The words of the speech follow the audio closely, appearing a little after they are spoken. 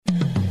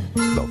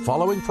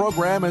following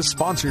program is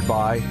sponsored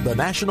by the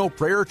National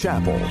Prayer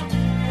Chapel.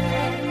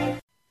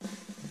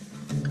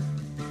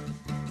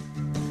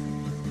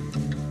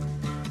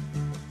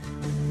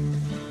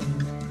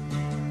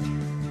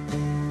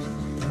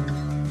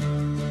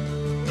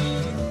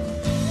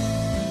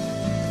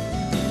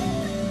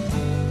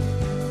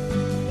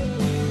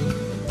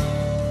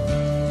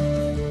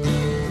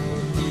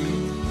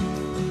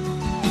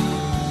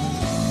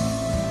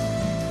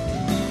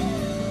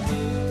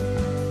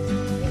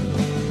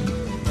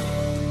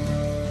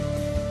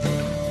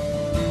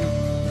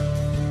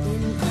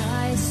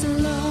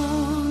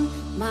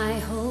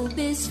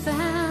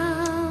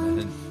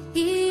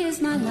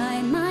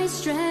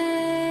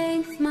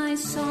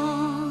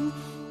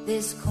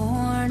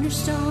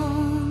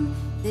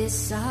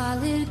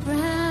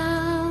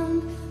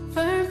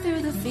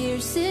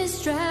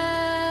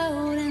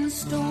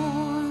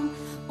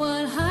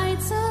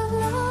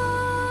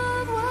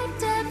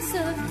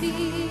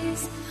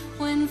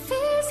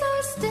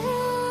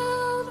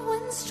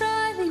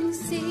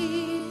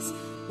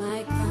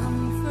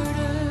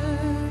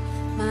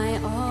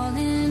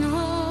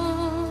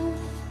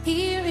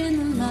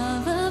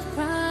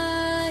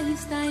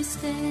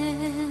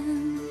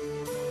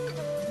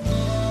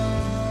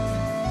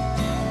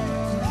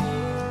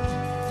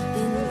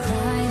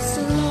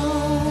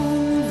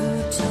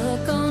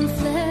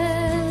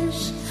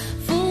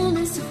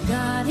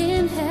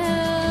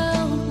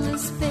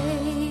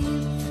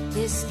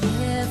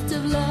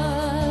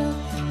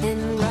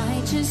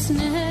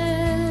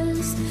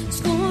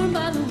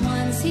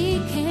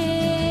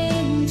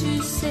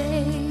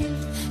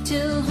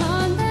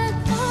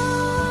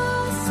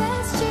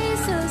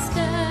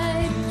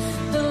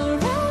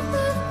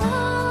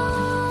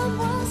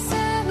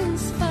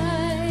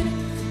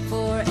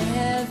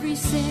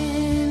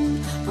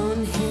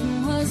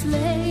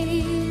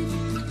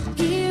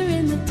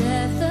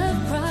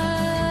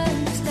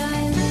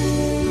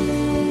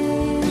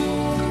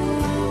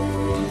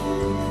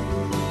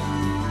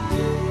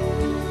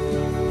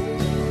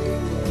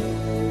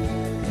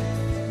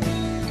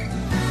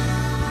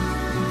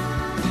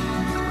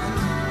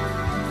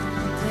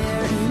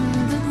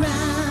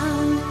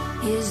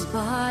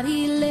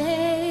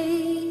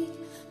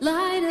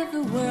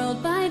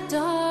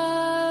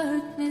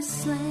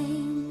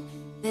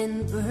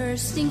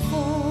 Bursting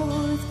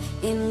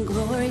forth in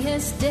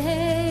glorious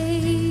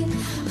day,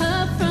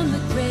 up from the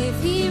grave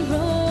he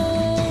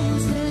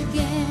rose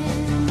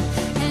again,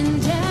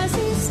 and as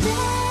he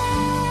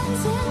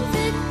stands in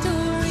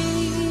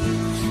victory,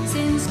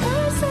 sin's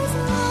curse has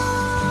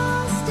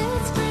lost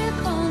its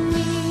grip on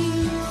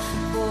me,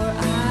 for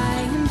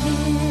I am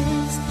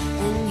his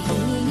and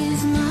he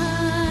is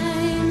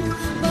mine,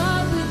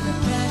 bought with the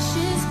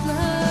precious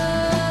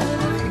blood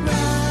of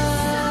Christ.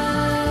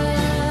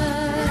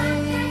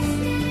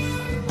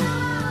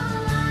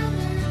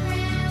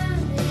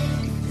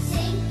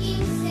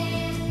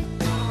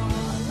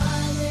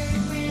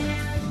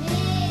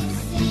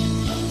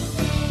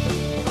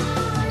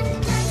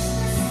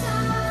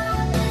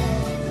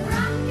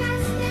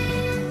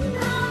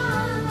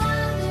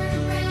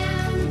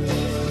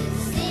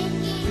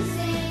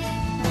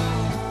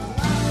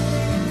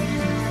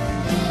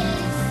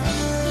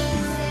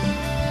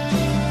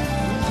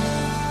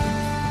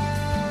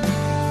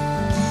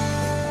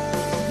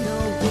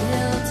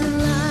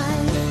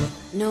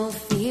 No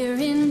fear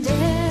in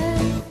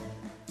death.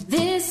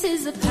 This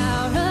is the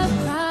power of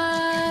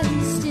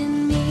Christ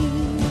in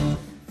me.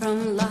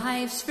 From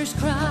life's first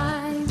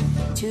cry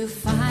to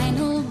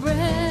final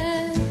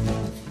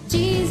breath,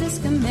 Jesus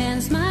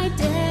commands my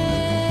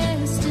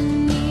destiny.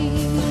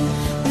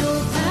 No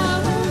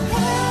power of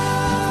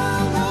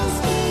hell, no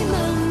scheme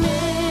of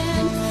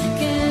man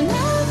can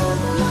ever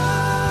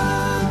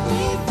block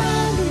me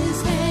from his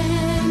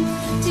hand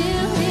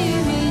till he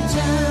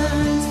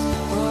returns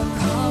or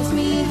calls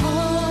me home.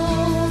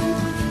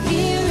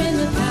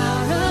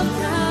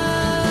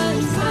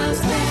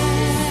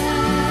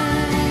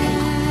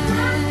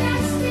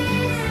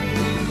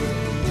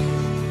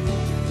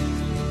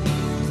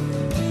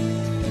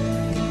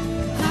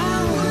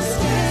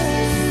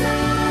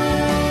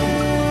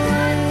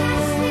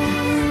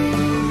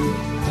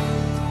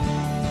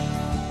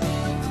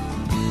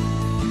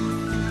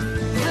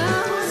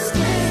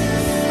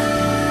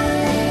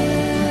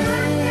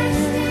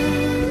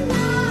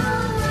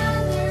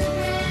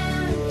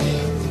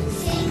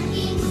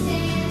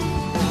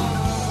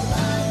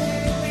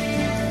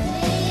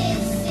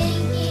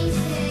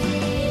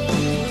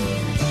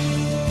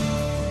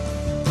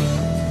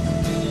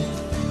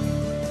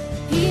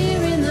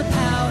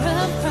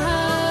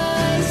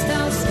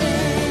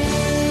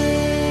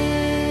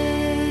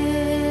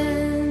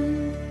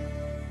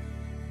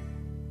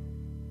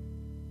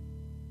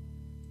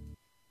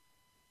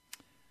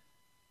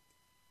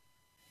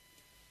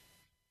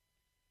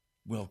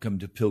 Welcome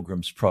to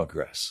Pilgrim's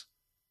Progress.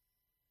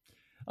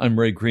 I'm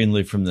Ray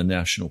Greenley from the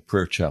National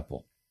Prayer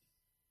Chapel.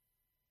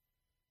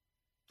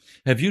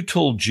 Have you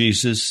told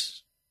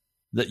Jesus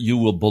that you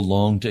will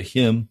belong to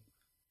Him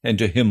and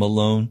to Him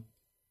alone?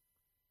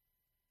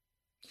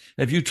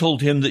 Have you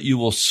told him that you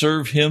will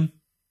serve him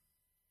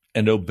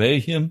and obey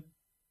him?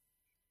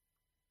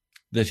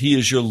 That he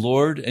is your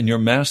Lord and your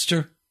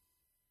master?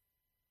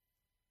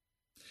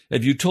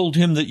 Have you told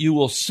him that you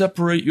will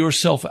separate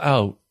yourself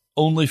out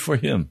only for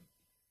him?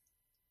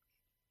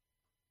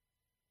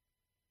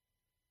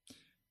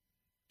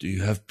 Do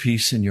you have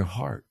peace in your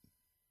heart?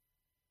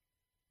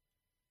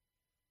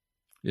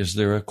 Is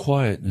there a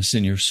quietness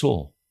in your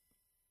soul?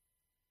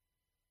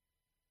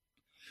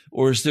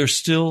 Or is there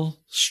still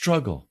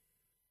struggle,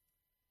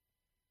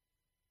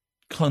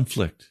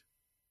 conflict?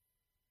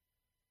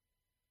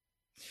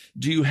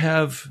 Do you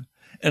have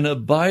an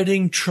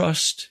abiding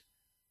trust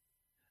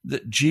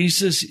that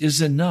Jesus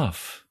is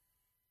enough?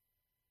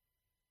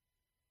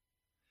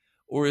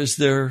 Or is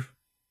there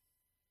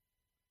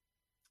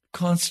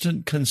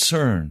constant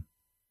concern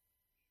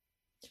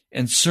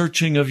and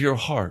searching of your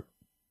heart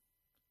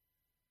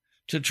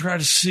to try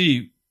to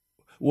see,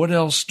 what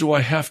else do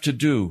I have to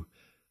do?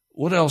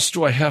 What else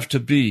do I have to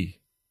be?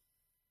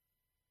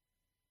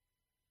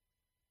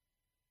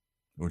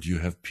 Or do you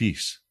have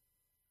peace?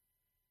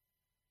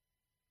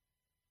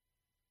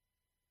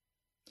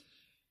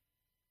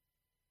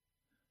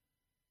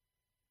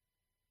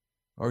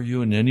 Are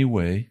you in any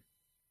way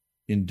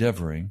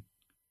endeavoring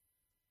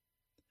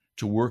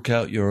to work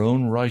out your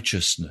own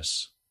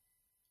righteousness,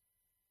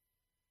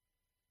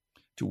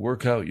 to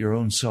work out your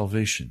own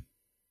salvation?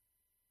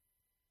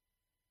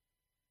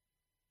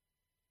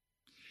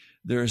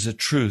 There is a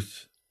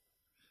truth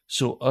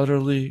so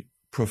utterly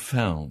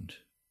profound.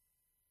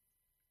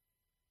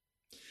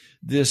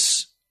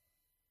 This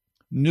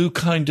new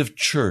kind of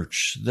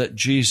church that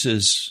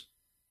Jesus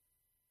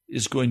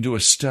is going to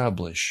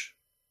establish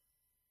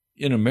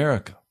in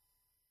America.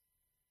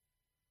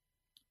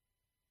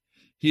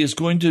 He is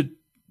going to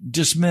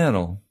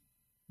dismantle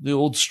the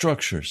old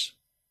structures.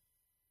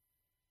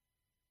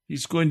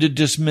 He's going to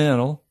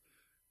dismantle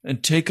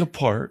and take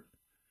apart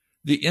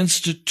the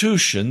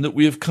institution that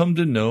we have come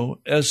to know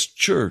as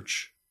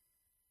church.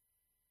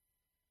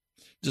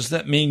 Does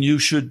that mean you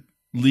should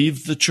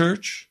leave the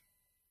church?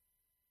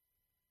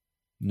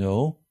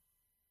 No.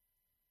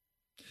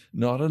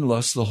 Not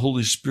unless the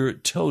Holy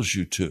Spirit tells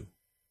you to.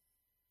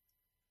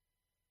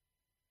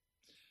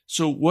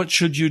 So what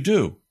should you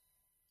do?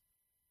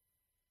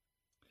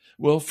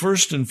 Well,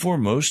 first and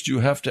foremost,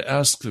 you have to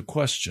ask the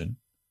question,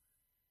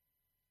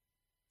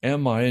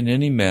 am I in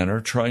any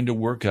manner trying to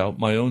work out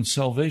my own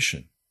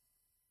salvation?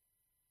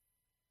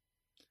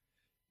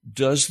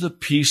 Does the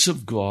peace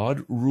of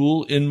God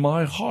rule in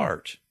my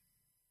heart?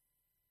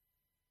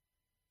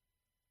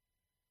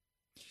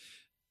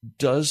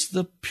 Does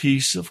the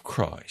peace of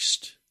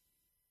Christ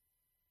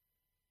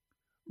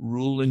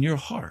rule in your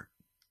heart?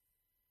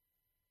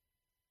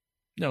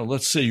 Now,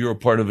 let's say you're a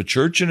part of a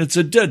church and it's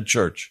a dead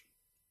church.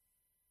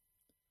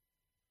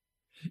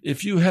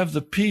 If you have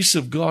the peace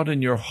of God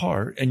in your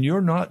heart and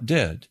you're not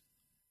dead,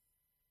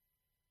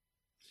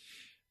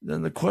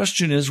 then the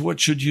question is, what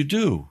should you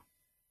do?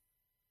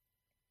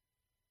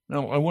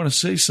 Now, I want to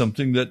say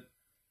something that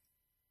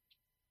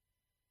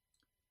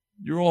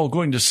you're all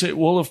going to say,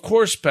 well, of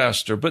course,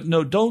 Pastor. But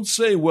no, don't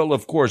say, well,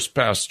 of course,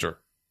 Pastor.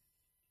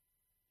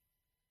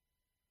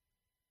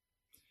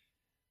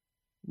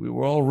 We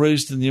were all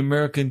raised in the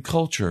American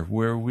culture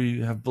where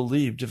we have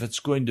believed if it's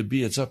going to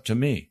be, it's up to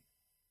me.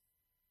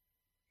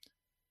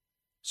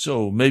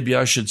 So maybe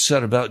I should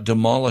set about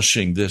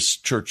demolishing this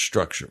church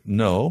structure.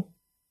 No.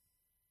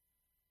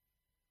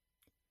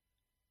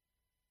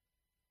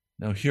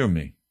 Now hear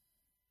me.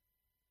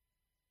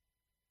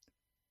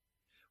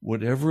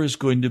 Whatever is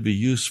going to be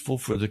useful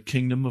for the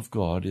kingdom of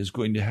God is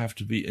going to have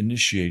to be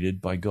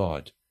initiated by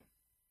God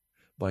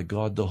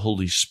the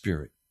Holy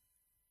Spirit.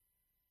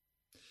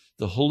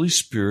 The Holy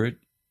Spirit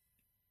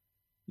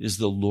is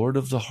the Lord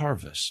of the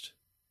harvest.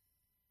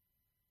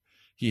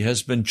 He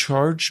has been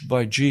charged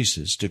by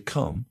Jesus to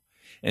come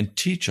and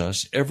teach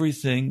us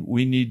everything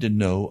we need to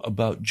know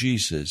about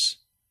Jesus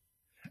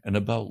and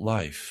about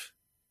life.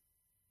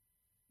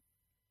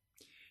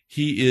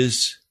 He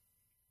is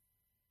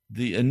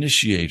the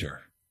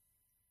initiator.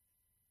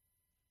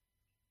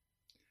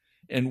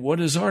 And what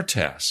is our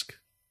task?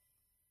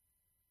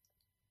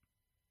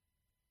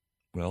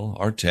 Well,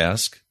 our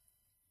task,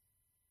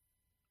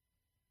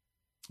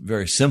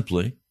 very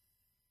simply,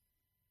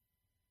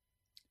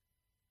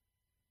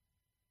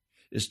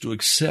 is to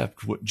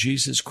accept what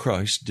Jesus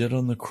Christ did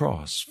on the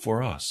cross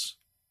for us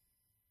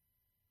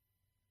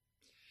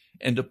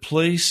and to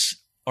place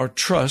our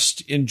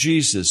trust in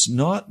Jesus,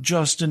 not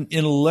just an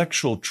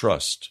intellectual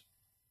trust.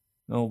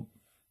 No,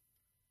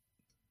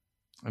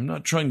 I'm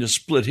not trying to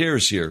split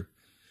hairs here,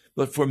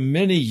 but for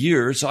many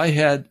years I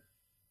had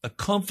a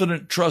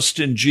confident trust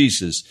in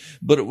Jesus,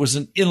 but it was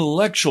an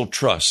intellectual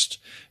trust,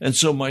 and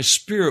so my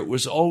spirit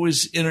was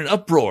always in an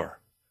uproar.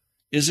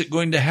 Is it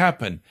going to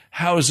happen?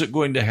 How is it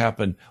going to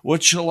happen?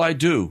 What shall I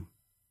do?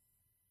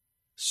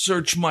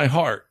 Search my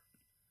heart.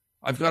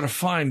 I've got to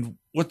find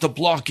what the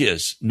block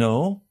is.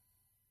 No,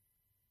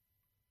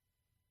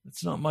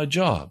 that's not my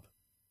job.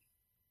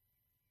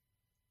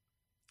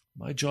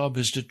 My job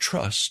is to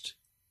trust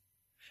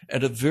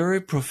at a very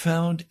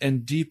profound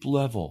and deep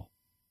level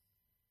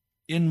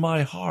in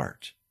my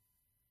heart,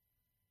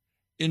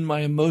 in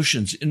my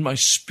emotions, in my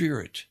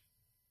spirit,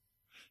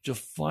 to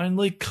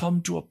finally come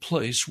to a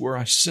place where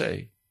I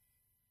say,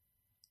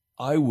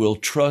 I will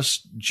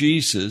trust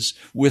Jesus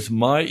with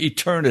my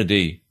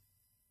eternity.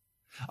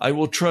 I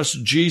will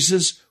trust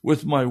Jesus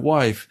with my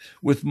wife,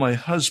 with my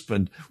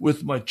husband,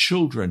 with my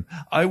children.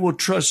 I will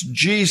trust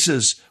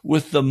Jesus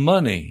with the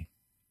money.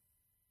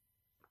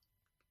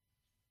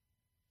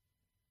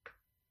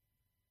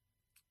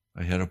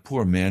 I had a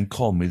poor man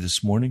call me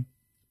this morning,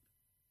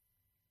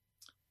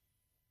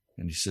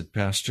 and he said,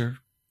 Pastor,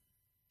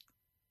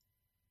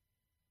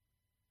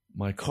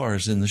 my car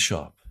is in the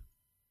shop.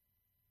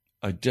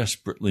 I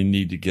desperately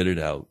need to get it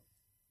out.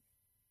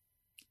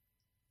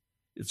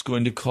 It's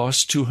going to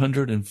cost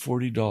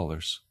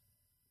 $240.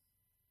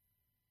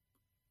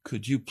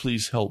 Could you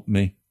please help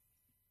me?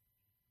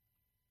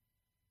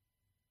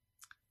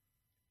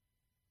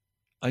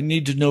 I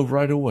need to know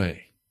right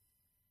away,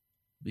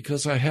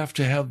 because I have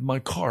to have my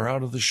car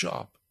out of the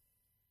shop.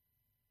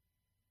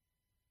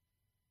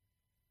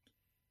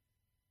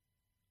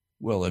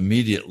 Well,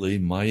 immediately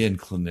my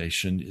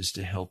inclination is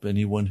to help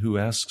anyone who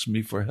asks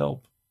me for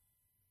help.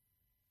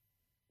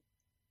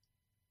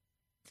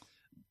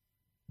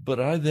 But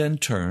I then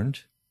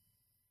turned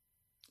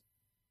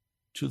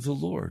to the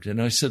Lord and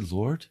I said,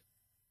 Lord,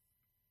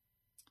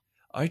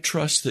 I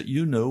trust that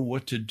you know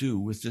what to do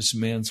with this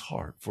man's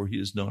heart, for he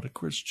is not a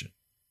Christian.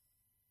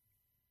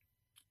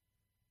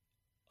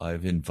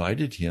 I've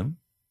invited him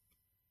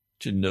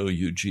to know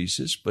you,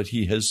 Jesus, but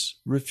he has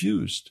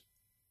refused.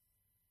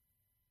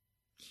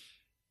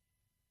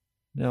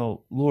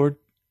 Now, Lord,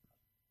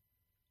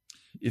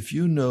 if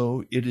you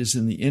know it is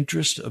in the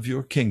interest of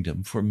your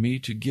kingdom for me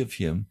to give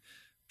him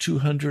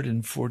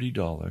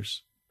 $240,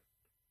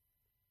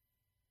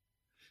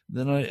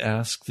 then I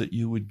ask that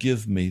you would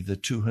give me the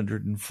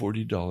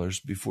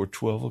 $240 before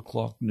 12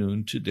 o'clock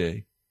noon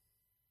today,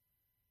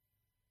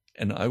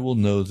 and I will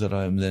know that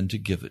I am then to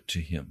give it to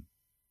him.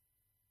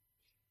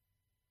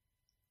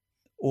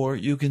 Or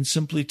you can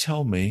simply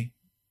tell me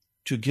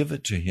to give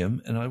it to him,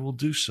 and I will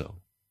do so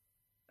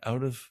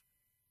out of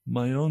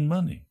my own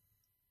money.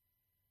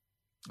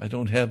 I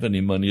don't have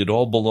any money. It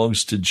all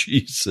belongs to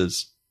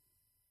Jesus.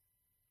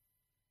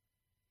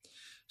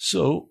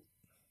 So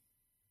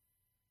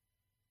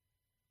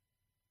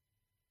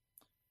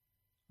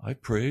I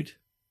prayed,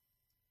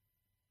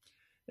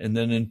 and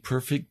then in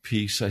perfect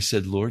peace I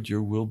said, Lord,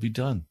 your will be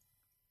done.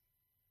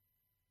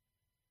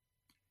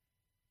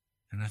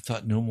 And I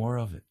thought no more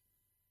of it.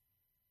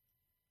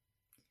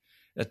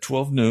 At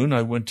 12 noon,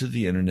 I went to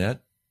the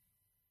internet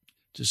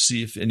to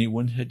see if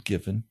anyone had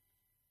given,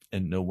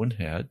 and no one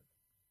had.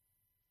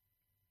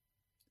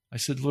 I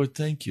said, Lord,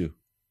 thank you.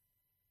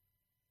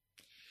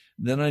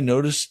 Then I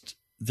noticed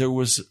there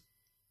was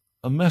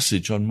a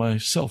message on my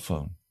cell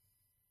phone.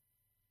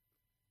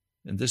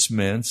 And this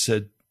man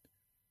said,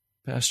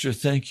 Pastor,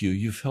 thank you.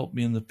 You've helped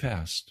me in the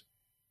past,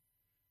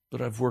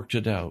 but I've worked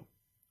it out.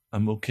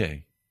 I'm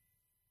okay.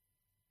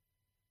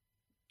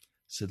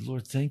 I said,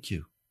 Lord, thank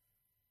you.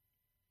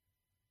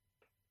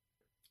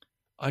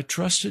 I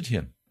trusted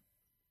him.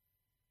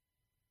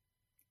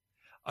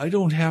 I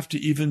don't have to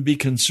even be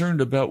concerned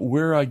about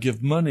where I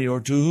give money or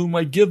to whom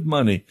I give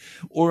money,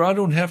 or I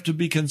don't have to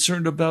be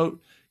concerned about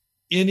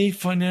any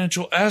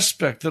financial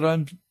aspect that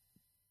I'm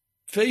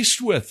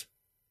faced with.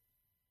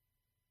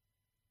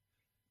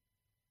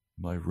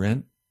 My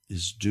rent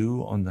is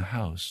due on the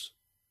house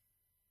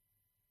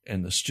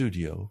and the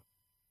studio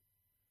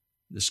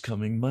this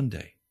coming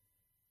Monday.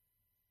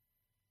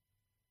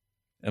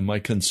 Am I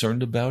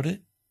concerned about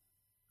it?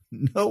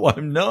 No,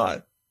 I'm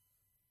not.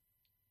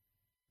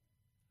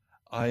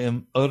 I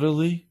am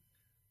utterly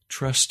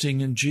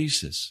trusting in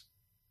Jesus.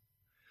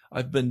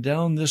 I've been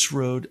down this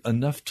road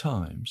enough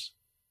times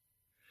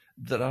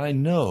that I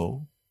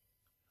know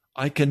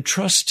I can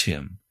trust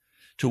him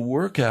to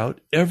work out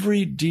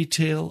every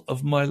detail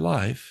of my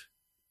life.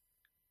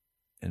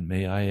 And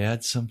may I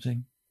add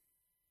something?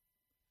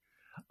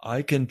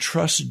 I can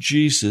trust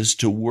Jesus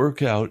to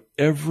work out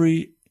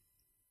every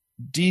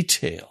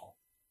detail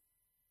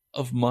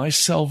of my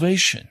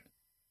salvation.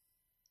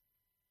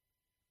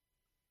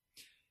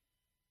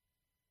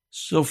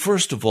 So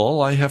first of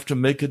all, I have to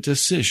make a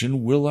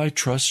decision. Will I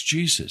trust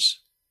Jesus?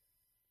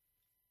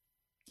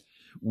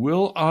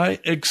 Will I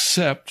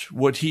accept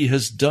what he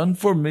has done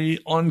for me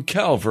on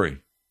Calvary?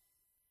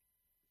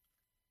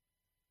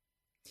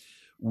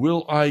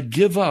 Will I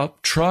give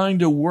up trying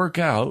to work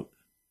out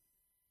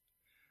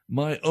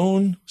my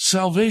own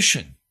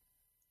salvation?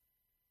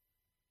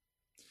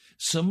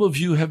 Some of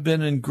you have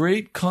been in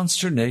great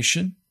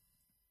consternation.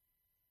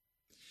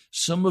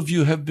 Some of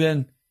you have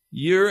been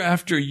year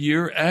after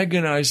year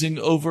agonizing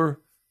over,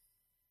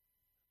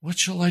 what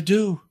shall I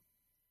do?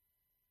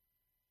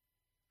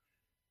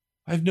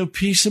 I have no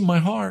peace in my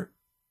heart.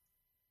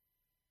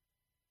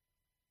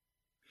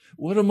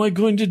 What am I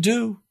going to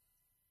do?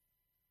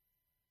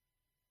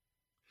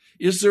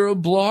 Is there a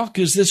block?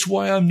 Is this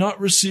why I'm not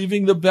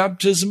receiving the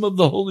baptism of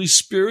the Holy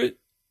Spirit?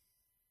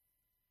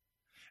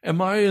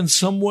 Am I in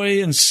some way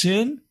in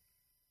sin?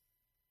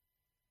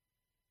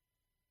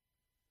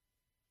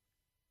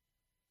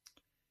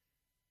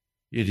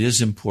 It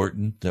is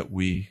important that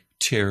we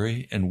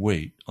tarry and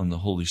wait on the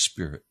Holy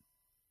Spirit.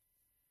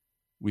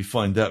 We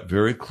find that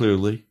very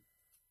clearly.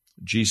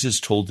 Jesus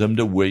told them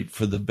to wait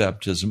for the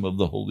baptism of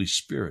the Holy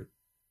Spirit.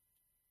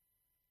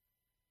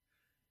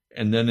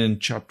 And then in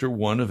chapter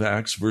 1 of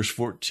Acts, verse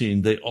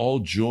 14, they all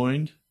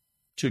joined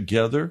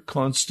together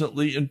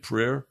constantly in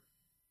prayer,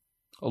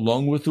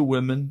 along with the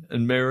women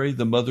and Mary,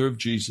 the mother of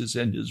Jesus,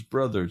 and his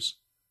brothers.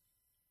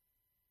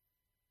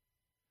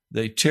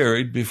 They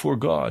tarried before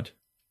God.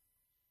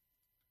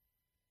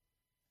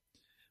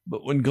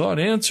 But when God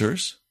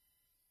answers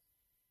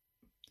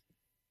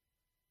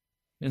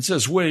and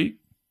says, wait,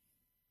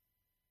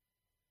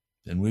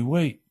 then we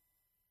wait.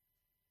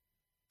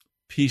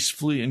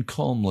 Peacefully and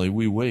calmly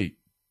we wait.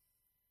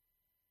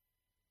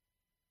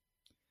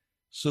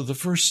 So the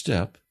first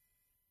step,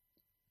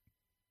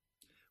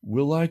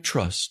 will I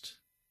trust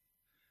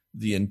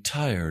the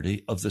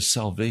entirety of the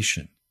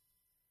salvation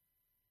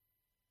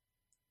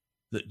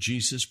that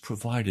Jesus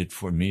provided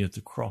for me at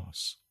the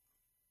cross?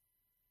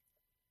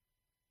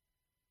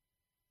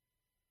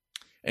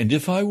 And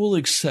if I will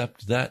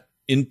accept that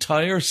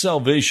entire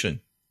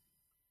salvation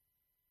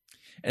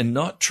and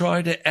not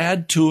try to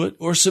add to it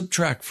or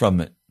subtract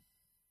from it,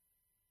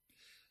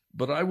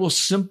 but I will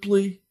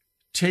simply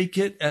take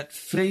it at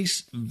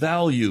face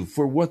value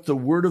for what the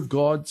Word of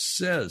God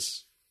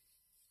says.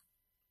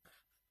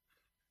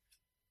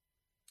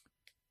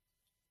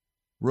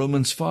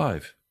 Romans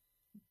 5,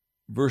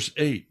 verse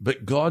 8,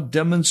 but God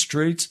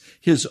demonstrates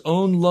his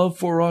own love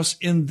for us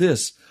in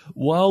this: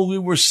 while we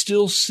were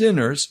still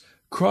sinners,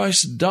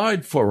 Christ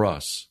died for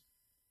us.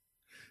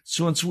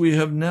 Since we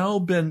have now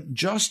been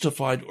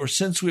justified, or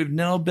since we have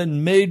now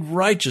been made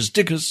righteous,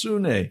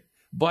 dikasune,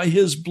 by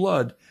his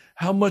blood,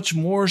 how much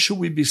more shall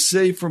we be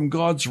saved from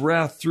God's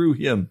wrath through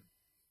him?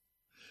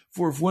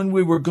 For if when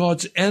we were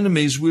God's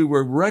enemies, we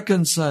were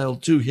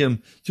reconciled to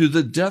him through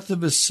the death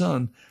of his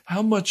Son,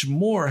 how much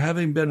more,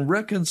 having been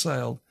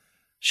reconciled,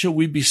 shall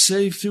we be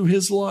saved through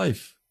his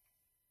life?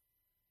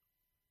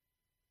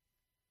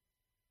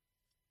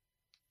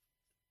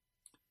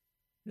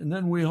 And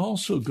then we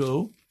also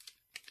go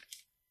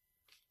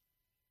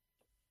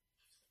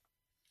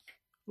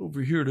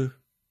over here to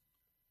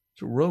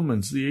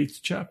Romans, the 8th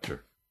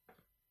chapter.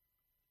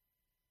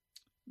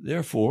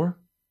 Therefore,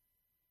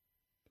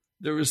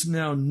 there is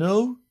now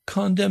no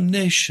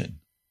condemnation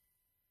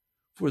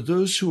for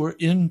those who are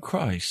in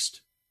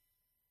Christ,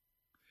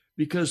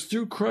 because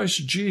through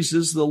Christ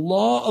Jesus, the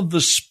law of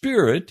the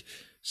Spirit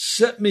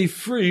set me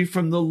free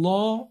from the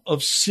law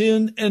of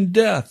sin and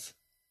death.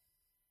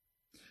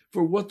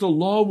 For what the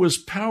law was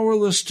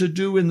powerless to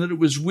do, in that it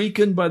was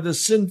weakened by the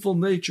sinful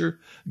nature,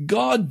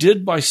 God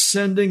did by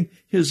sending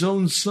his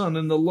own Son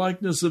in the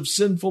likeness of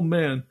sinful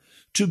man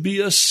to be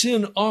a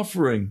sin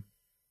offering.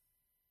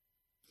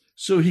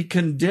 So he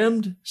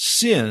condemned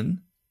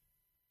sin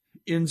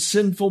in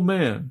sinful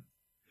man,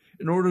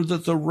 in order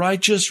that the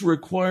righteous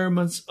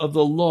requirements of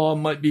the law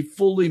might be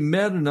fully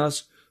met in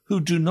us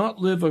who do not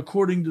live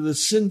according to the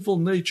sinful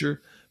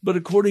nature, but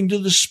according to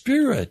the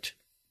Spirit.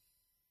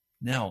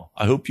 Now,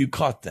 I hope you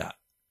caught that.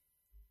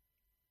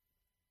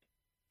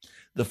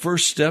 The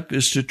first step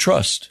is to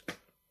trust.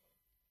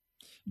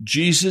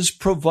 Jesus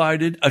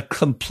provided a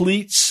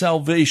complete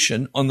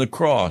salvation on the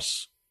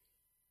cross.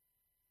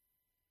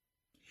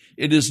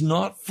 It is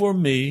not for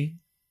me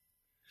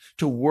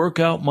to work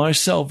out my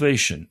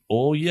salvation.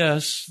 Oh,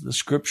 yes, the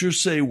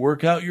scriptures say,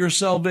 work out your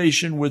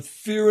salvation with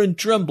fear and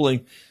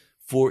trembling,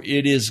 for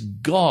it is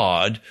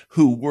God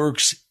who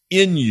works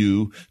in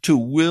you to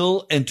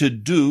will and to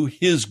do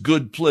his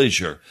good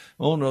pleasure.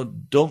 Oh, no,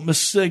 don't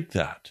mistake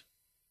that.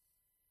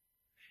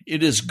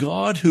 It is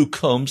God who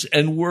comes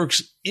and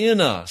works in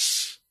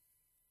us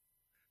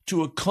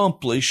to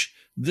accomplish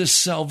this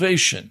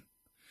salvation.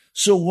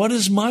 So what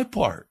is my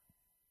part?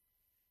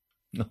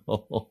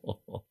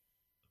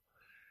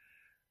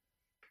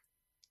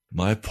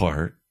 My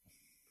part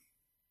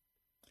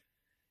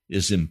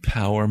is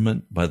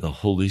empowerment by the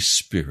Holy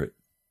Spirit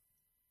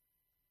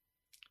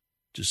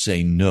to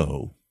say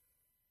no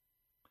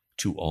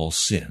to all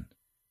sin.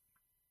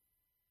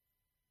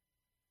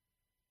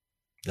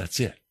 That's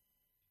it.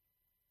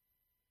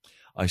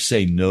 I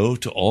say no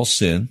to all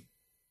sin,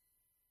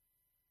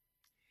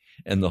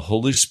 and the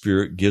Holy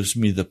Spirit gives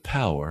me the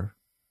power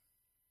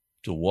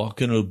to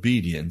walk in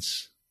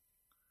obedience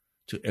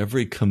to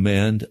every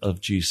command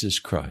of Jesus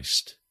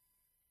Christ.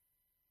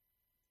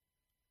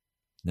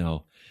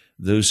 Now,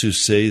 those who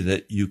say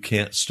that you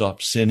can't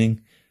stop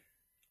sinning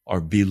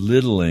are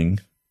belittling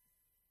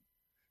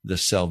the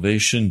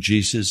salvation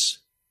Jesus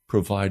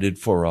provided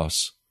for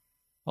us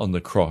on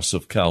the cross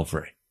of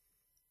Calvary.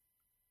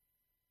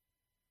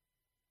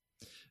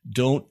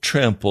 Don't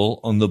trample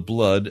on the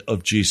blood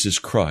of Jesus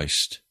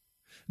Christ.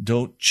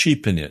 Don't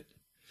cheapen it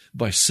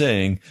by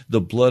saying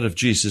the blood of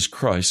Jesus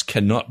Christ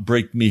cannot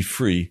break me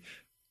free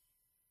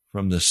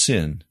from the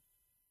sin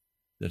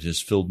that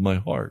has filled my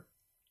heart.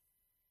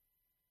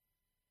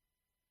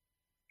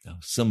 Now,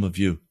 some of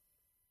you,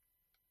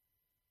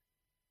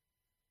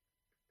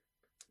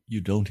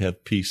 you don't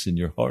have peace in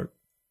your heart.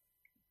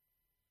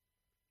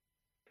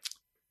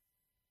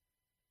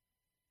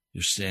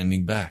 You're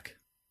standing back.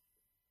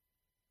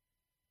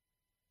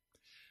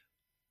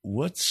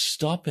 What's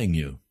stopping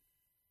you?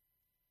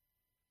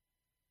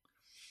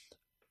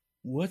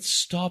 What's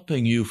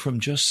stopping you from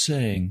just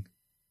saying,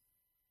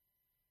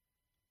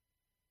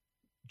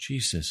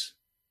 Jesus,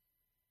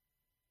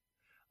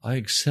 I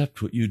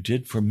accept what you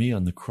did for me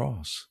on the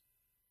cross.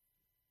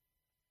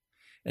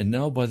 And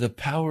now by the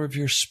power of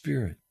your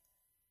Spirit,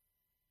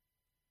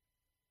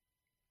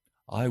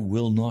 I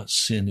will not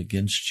sin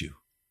against you.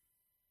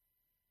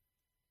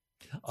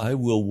 I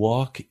will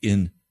walk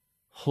in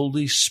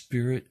Holy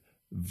Spirit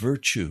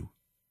virtue.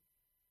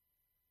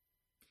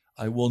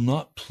 I will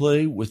not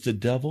play with the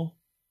devil.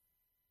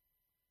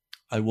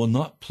 I will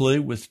not play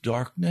with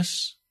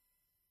darkness.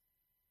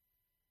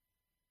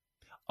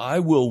 I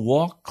will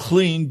walk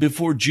clean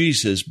before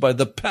Jesus by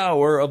the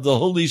power of the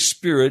Holy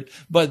Spirit,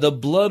 by the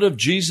blood of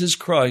Jesus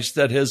Christ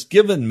that has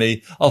given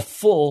me a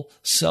full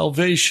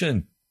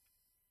salvation.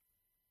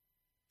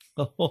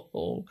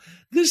 Oh,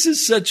 this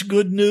is such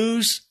good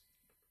news.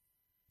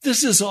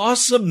 This is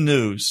awesome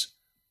news.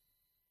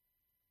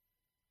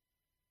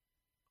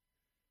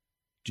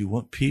 Do you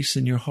want peace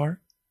in your heart?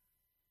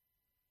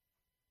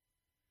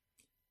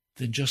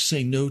 Then just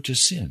say no to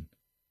sin.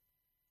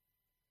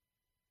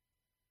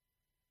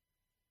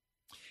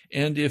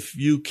 And if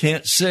you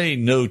can't say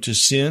no to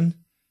sin,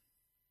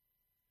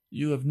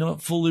 you have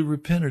not fully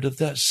repented of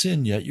that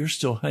sin yet. You're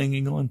still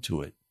hanging on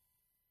to it.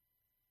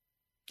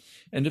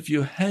 And if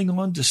you hang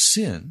on to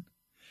sin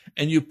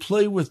and you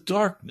play with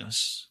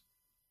darkness,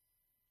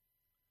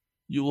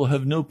 you will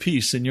have no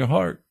peace in your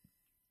heart.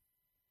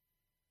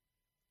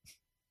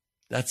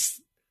 That's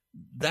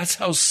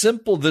how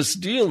simple this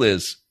deal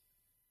is.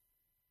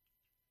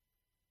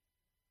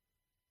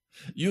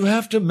 You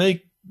have to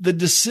make the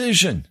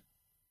decision.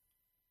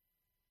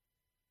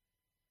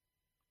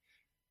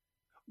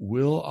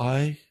 Will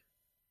I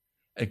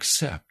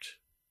accept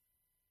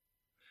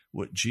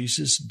what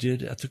Jesus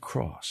did at the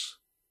cross?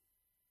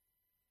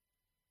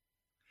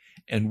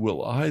 And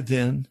will I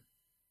then,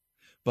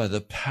 by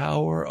the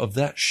power of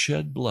that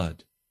shed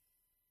blood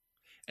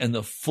and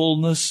the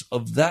fullness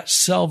of that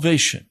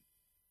salvation,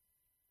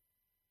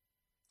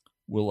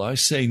 will I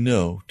say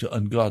no to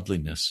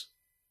ungodliness,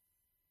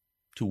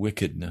 to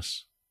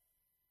wickedness?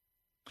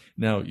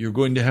 Now, you're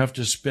going to have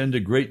to spend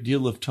a great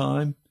deal of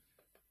time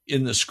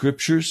in the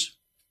Scriptures,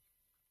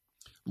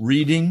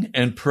 reading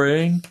and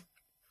praying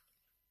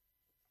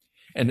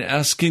and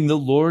asking the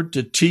Lord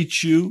to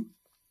teach you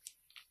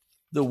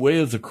the way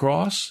of the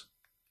cross,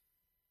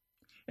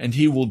 and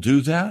He will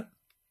do that.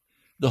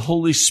 The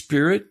Holy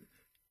Spirit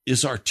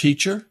is our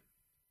teacher.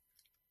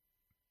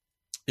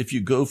 If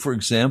you go, for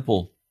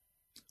example,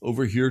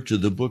 over here to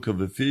the book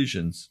of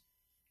Ephesians,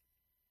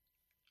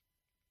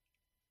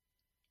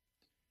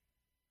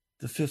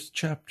 the 5th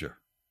chapter,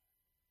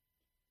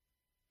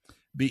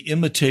 be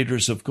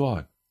imitators of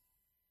God.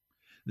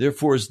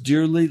 Therefore, as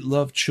dearly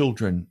loved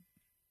children,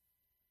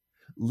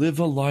 live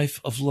a life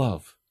of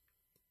love,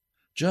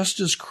 just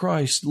as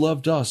Christ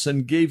loved us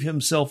and gave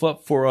himself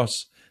up for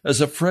us as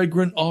a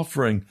fragrant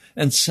offering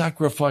and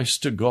sacrifice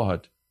to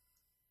God.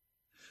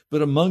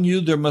 But among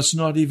you there must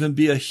not even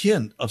be a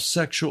hint of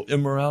sexual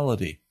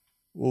immorality.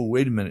 Oh,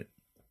 wait a minute.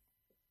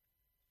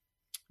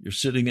 You're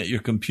sitting at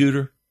your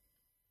computer.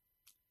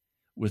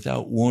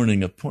 Without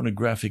warning, a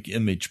pornographic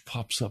image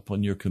pops up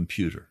on your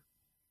computer.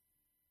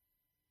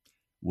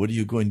 What are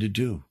you going to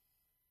do?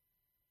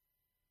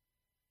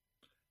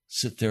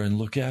 Sit there and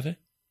look at it?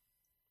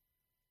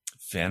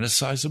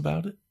 Fantasize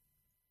about it?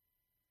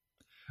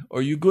 Or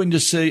are you going to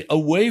say,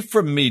 away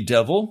from me,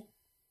 devil,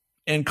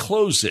 and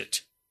close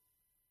it?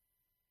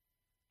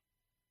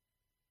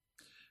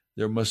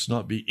 There must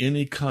not be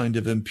any kind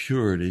of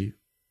impurity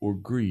or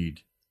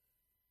greed,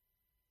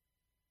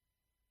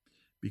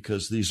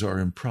 because these are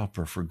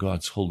improper for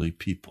God's holy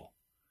people.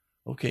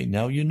 Okay,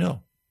 now you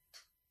know.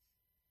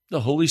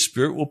 The Holy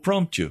Spirit will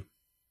prompt you.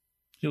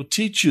 He'll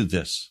teach you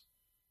this.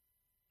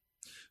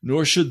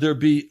 Nor should there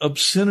be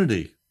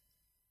obscenity,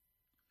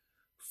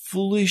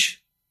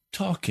 foolish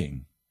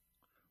talking,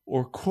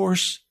 or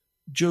coarse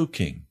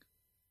joking.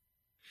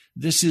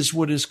 This is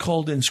what is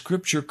called in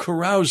Scripture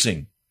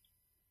carousing.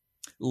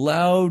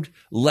 Loud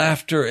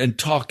laughter and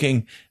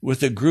talking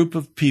with a group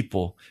of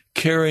people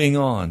carrying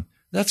on.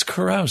 That's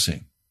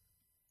carousing.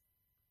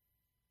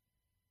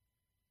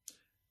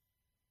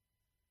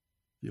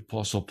 The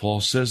Apostle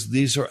Paul says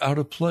these are out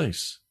of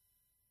place,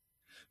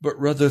 but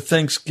rather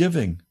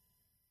thanksgiving.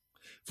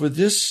 For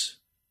this,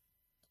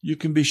 you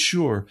can be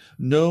sure,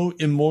 no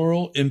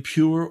immoral,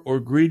 impure, or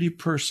greedy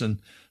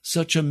person,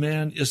 such a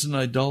man is an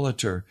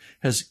idolater,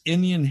 has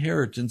any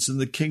inheritance in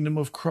the kingdom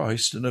of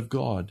Christ and of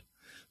God.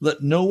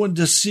 Let no one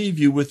deceive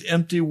you with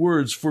empty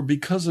words, for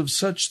because of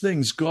such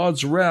things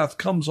God's wrath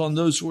comes on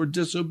those who are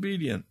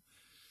disobedient.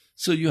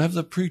 So you have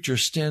the preacher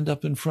stand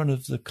up in front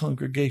of the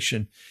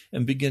congregation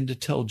and begin to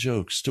tell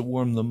jokes to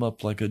warm them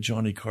up like a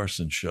Johnny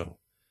Carson show.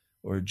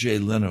 or a Jay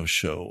Leno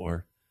show,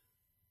 or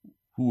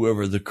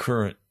whoever the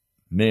current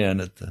man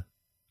at the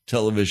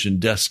television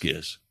desk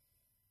is.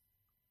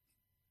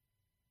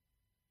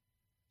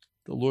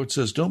 The Lord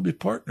says, don't be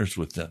partners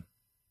with them.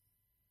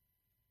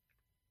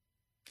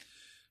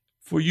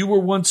 For you were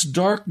once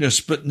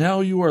darkness, but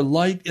now you are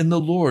light in the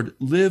Lord.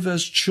 Live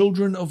as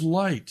children of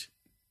light.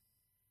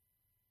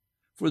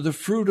 For the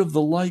fruit of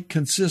the light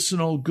consists in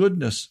all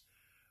goodness,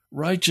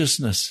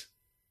 righteousness,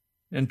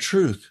 and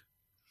truth.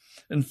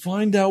 And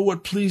find out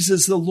what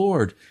pleases the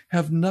Lord.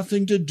 Have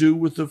nothing to do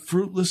with the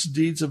fruitless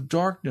deeds of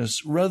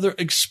darkness. Rather,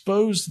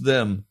 expose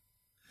them.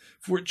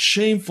 For it's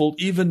shameful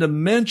even to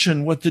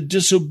mention what the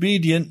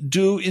disobedient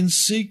do in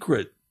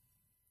secret.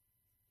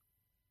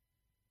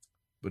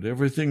 But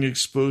everything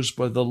exposed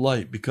by the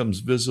light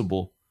becomes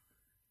visible.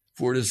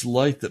 For it is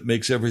light that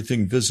makes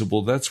everything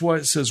visible. That's why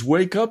it says,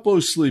 wake up, O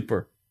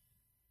sleeper.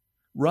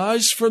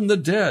 Rise from the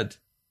dead,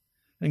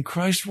 and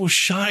Christ will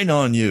shine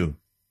on you.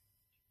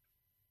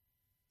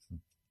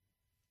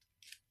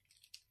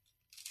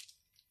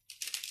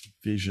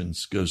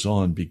 Ephesians goes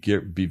on,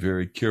 be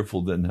very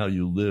careful then how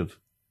you live.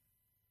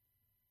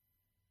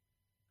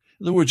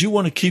 In other words, you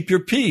want to keep your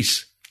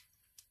peace.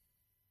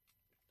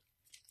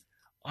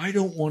 I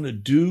don't want to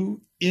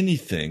do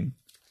anything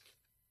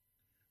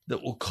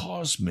that will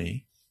cause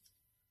me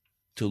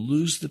to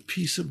lose the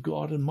peace of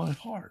God in my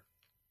heart.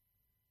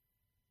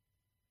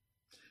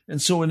 And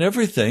so in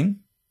everything,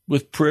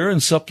 with prayer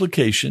and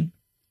supplication,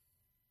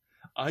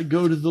 I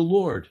go to the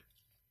Lord.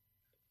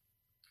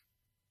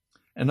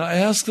 And I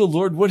ask the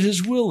Lord what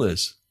his will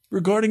is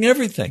regarding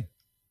everything.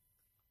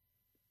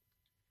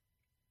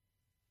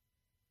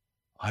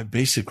 I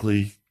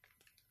basically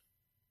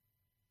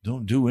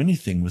don't do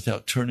anything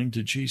without turning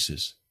to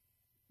Jesus.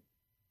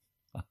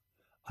 I'm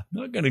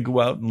not going to go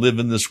out and live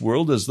in this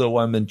world as though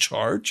I'm in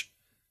charge,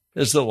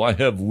 as though I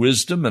have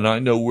wisdom and I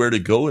know where to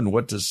go and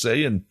what to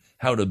say and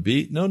how to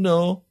be.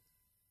 No.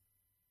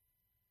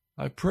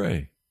 I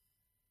pray.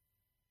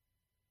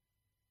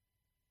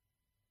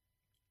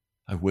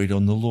 I wait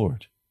on the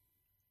Lord.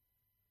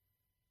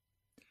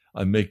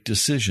 I make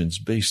decisions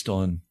based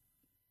on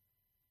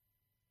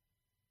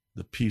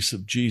the peace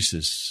of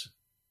Jesus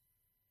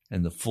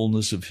and the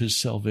fullness of his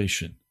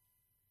salvation,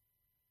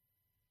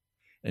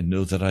 and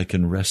know that I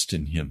can rest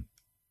in him,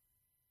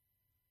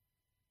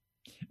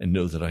 and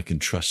know that I can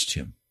trust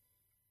him.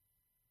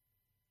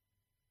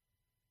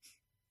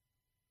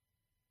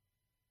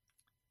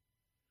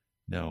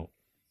 Now,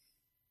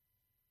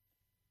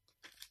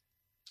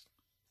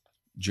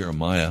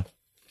 Jeremiah,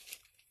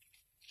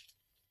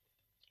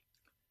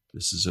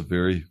 this is a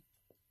very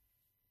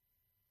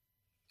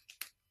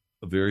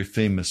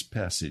famous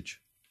passage.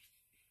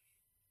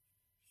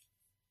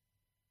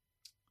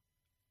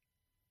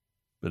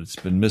 But it's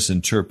been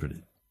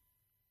misinterpreted.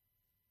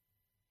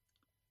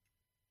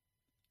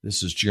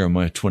 This is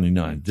Jeremiah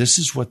 29. This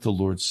is what the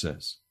Lord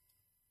says.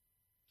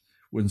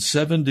 When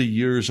 70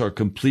 years are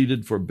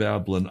completed for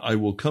Babylon, I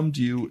will come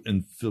to you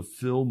and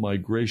fulfill my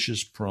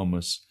gracious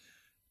promise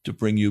to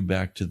bring you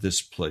back to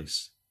this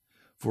place.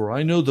 For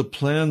I know the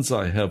plans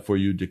I have for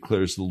you,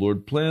 declares the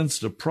Lord, plans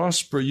to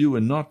prosper you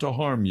and not to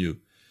harm you,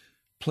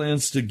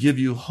 plans to give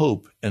you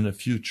hope and a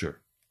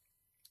future.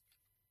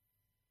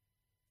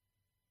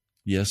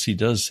 Yes, he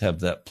does have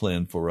that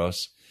plan for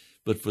us,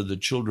 but for the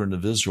children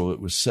of Israel, it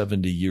was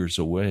 70 years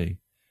away.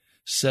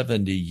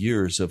 70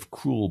 years of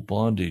cruel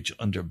bondage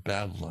under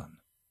Babylon.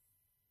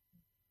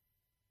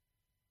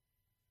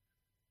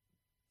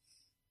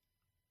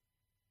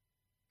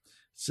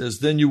 It says,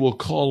 then you will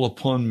call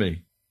upon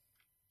me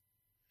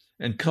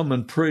and come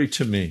and pray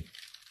to me,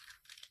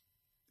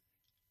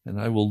 and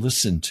I will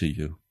listen to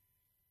you.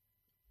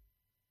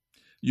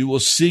 You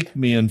will seek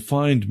me and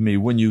find me.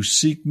 When you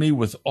seek me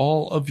with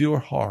all of your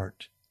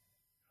heart,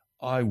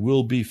 I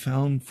will be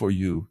found for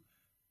you,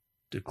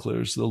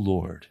 declares the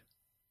Lord,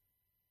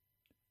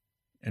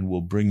 and will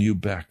bring you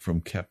back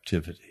from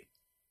captivity.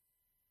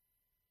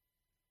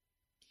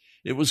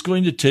 It was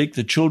going to take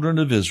the children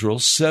of Israel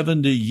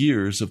 70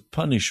 years of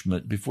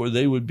punishment before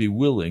they would be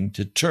willing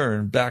to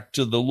turn back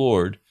to the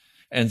Lord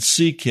and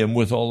seek him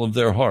with all of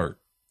their heart.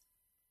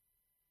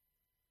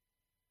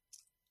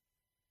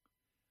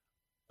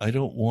 I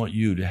don't want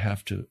you to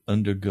have to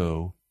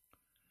undergo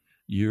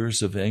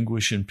years of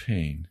anguish and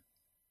pain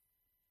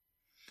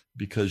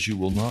because you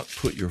will not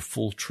put your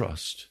full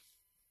trust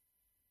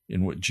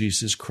in what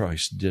Jesus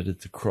Christ did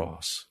at the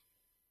cross.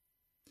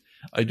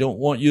 I don't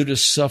want you to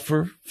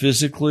suffer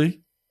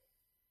physically,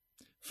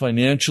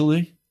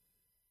 financially.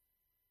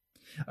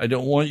 I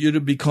don't want you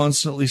to be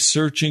constantly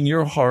searching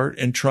your heart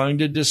and trying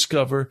to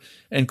discover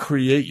and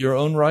create your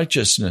own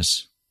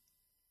righteousness.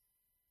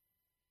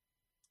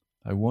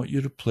 I want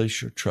you to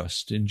place your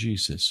trust in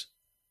Jesus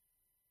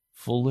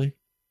fully,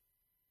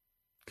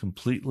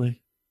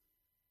 completely,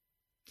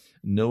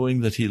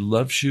 knowing that he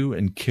loves you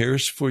and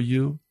cares for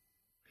you,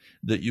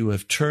 that you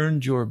have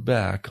turned your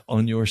back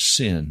on your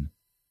sin,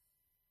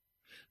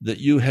 that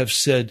you have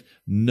said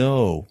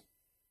no.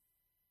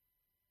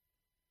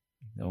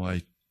 Now,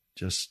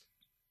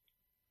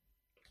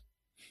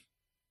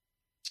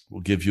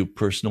 will give you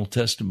personal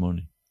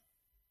testimony.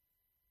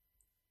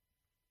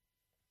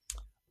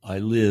 I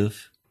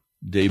live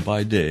day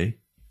by day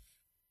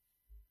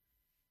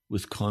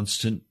with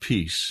constant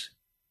peace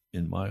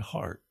in my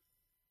heart.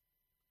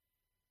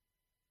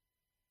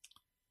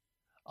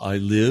 I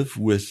live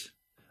with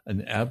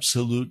an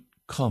absolute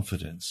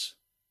confidence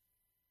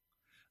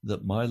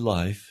that my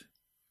life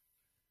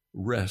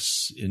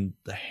rests in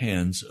the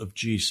hands of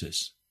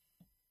Jesus.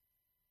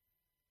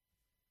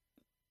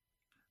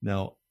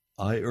 Now,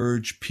 I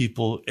urge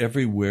people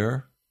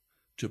everywhere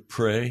to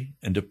pray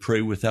and to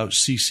pray without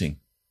ceasing.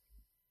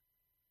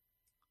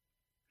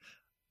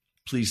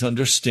 Please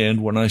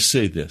understand when I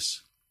say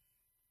this.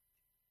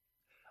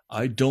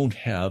 I don't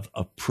have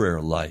a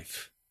prayer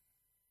life.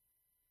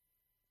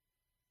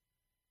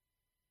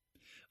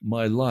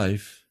 My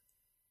life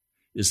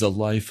is a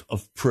life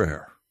of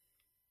prayer.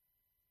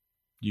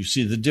 You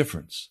see the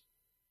difference?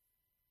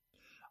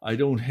 I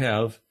don't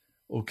have,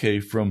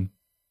 from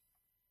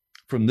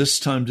this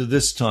time to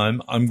this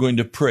time, I'm going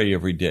to pray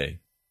every day.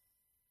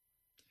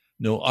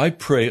 No, I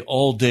pray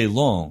all day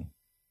long.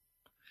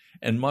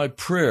 And my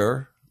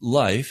prayer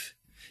life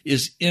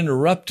is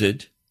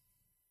interrupted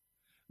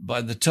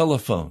by the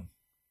telephone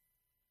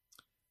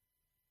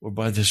or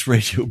by this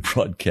radio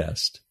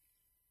broadcast.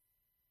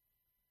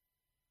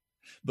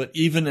 But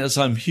even as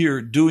I'm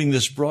here doing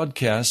this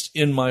broadcast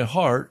in my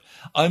heart,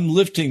 I'm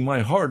lifting my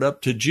heart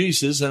up to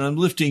Jesus, and I'm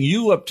lifting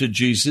you up to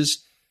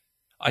Jesus.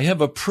 I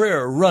have a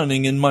prayer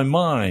running in my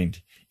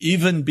mind,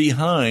 even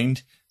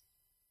behind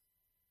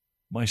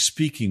my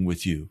speaking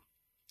with you.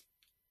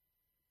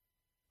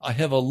 I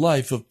have a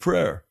life of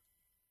prayer.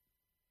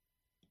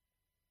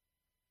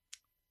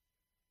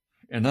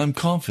 And I'm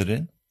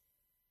confident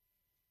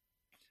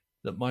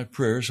that my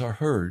prayers are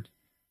heard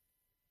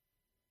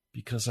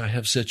because I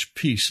have such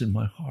peace in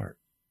my heart,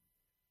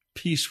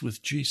 peace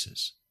with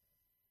Jesus.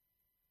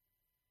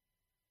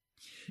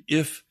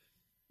 If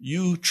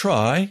you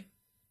try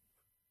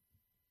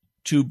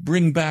to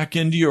bring back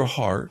into your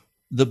heart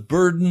the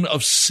burden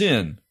of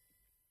sin,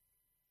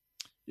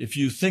 if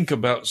you think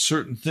about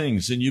certain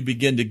things and you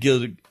begin to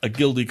get a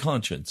guilty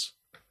conscience,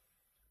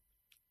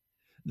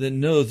 then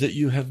know that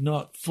you have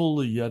not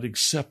fully yet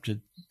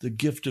accepted the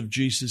gift of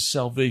Jesus'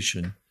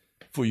 salvation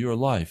for your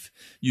life.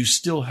 You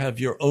still have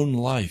your own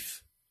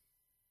life.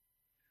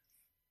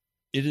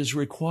 It is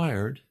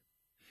required,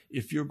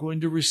 if you're going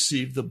to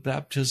receive the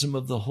baptism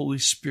of the Holy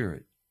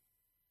Spirit,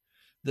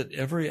 that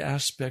every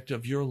aspect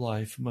of your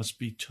life must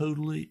be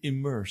totally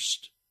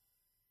immersed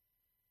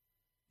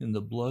in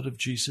the blood of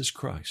Jesus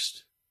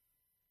Christ,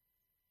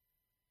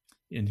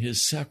 in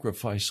his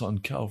sacrifice on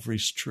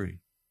Calvary's tree.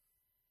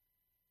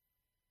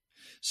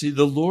 See,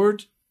 the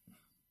Lord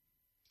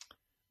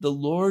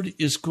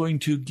is going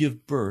to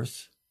give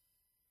birth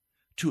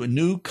to a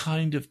new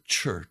kind of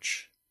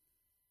church.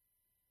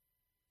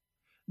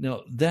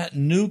 Now, that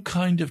new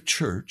kind of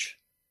church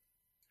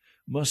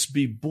must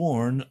be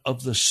born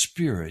of the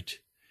Spirit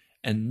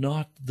and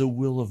not the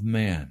will of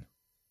man.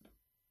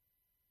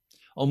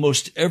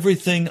 Almost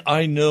everything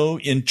I know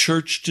in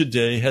church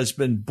today has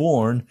been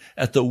born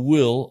at the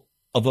will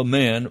of a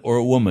man or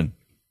a woman.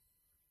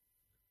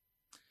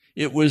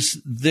 It was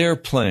their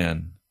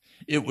plan.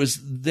 It was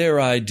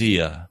their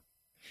idea.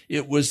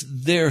 It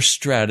was their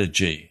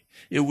strategy.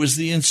 It was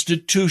the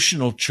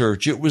institutional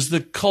church. It was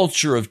the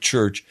culture of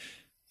church.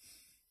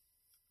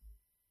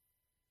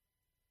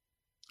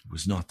 It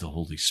was not the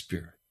Holy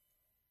Spirit.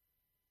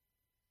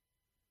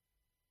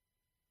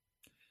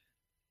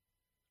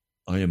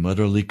 I am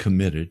utterly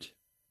committed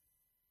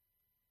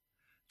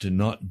to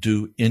not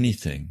do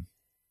anything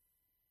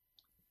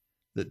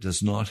that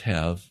does not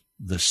have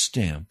the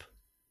stamp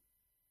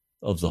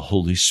of the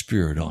Holy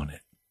Spirit on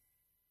it.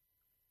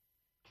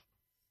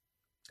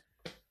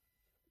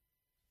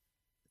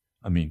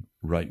 I mean,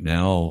 right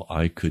now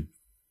I could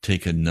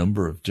take a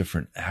number of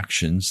different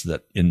actions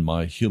that in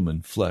my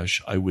human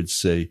flesh I would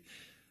say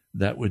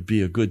that would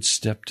be a good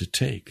step to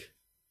take.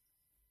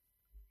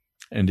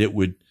 And it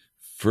would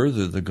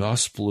further the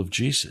gospel of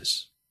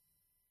Jesus.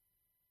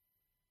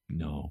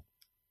 No.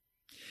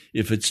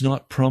 If it's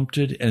not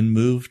prompted and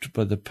moved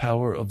by the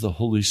power of the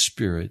Holy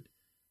Spirit,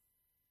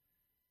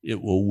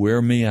 it will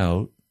wear me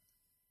out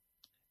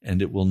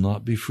and it will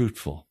not be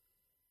fruitful.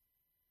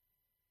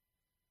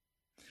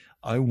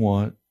 I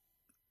want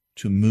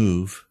to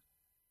move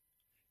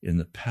in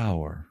the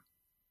power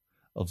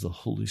of the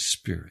Holy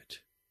Spirit.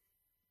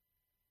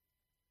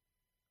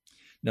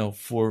 Now,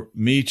 for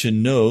me to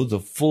know the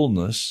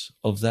fullness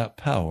of that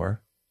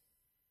power,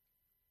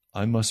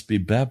 I must be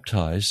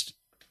baptized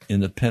in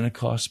the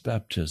Pentecost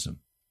baptism.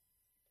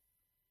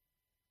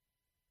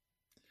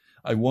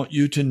 I want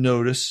you to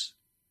notice,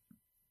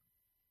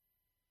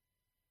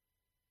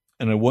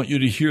 and I want you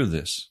to hear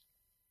this.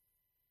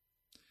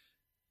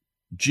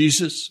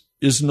 Jesus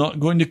is not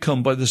going to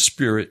come by the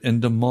Spirit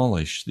and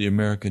demolish the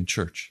American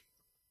church.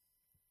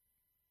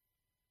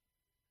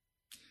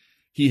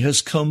 He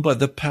has come by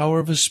the power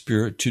of His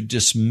Spirit to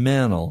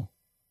dismantle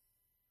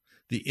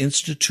the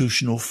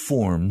institutional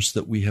forms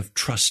that we have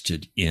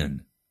trusted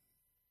in.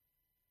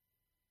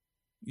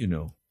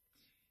 You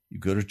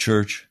go to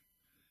church,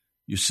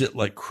 you sit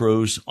like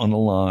crows on a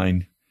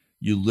line,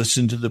 you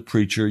listen to the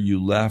preacher,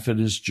 you laugh at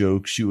his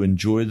jokes, you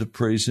enjoy the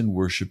praise and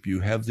worship, you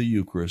have the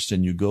Eucharist,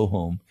 and you go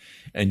home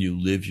and you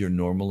live your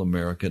normal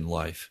American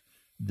life.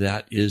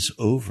 That is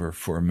over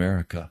for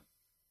America.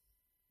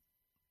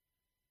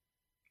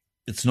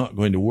 It's not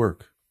going to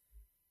work.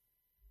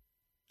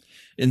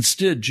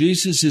 Instead,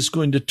 Jesus is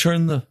going to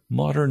turn the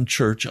modern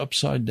church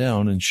upside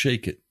down and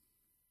shake it.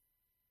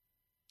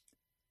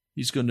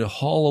 He's going to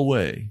haul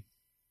away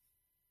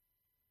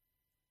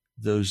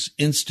those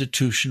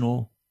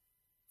institutional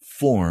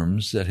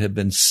forms that have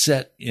been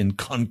set in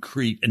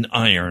concrete and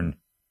iron.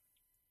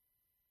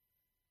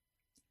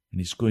 And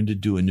he's going to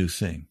do a new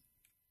thing.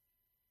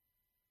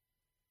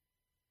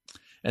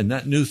 And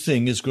that new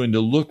thing is going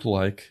to look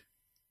like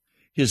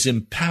his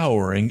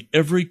empowering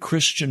every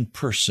Christian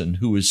person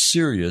who is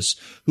serious,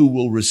 who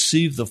will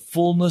receive the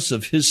fullness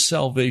of his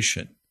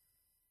salvation,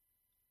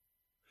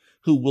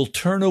 who will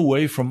turn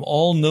away from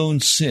all known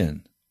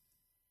sin.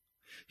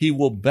 He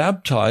will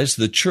baptize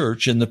the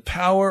church in the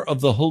power of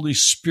the Holy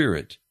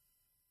Spirit.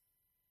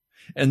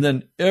 And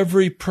then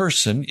every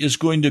person is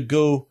going to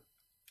go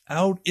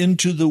out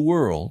into the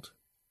world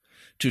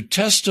to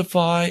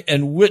testify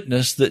and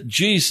witness that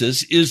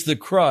Jesus is the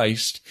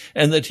Christ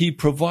and that he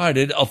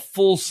provided a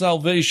full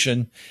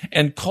salvation,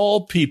 and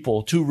call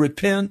people to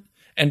repent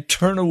and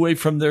turn away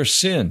from their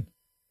sin.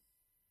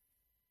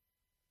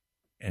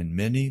 And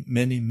many,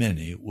 many,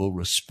 many will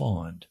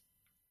respond.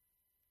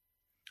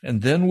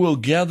 And then we'll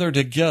gather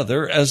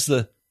together as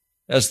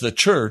the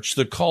church,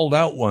 the called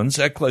out ones,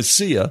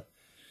 ecclesia,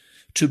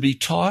 to be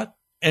taught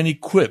and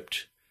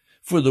equipped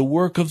for the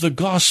work of the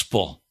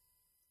gospel.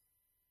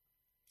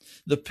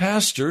 The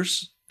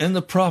pastors and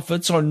the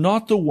prophets are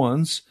not the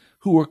ones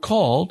who are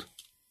called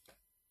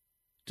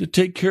to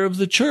take care of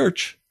the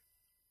church.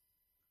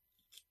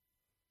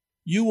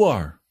 You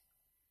are.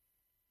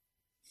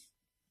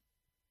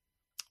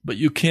 But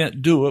you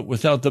can't do it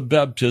without the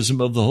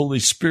baptism of the Holy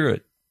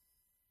Spirit.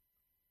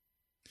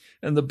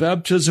 And the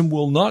baptism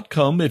will not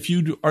come if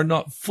you are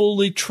not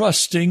fully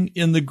trusting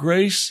in the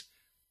grace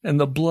and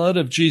the blood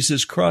of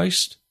Jesus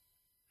Christ,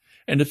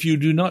 and if you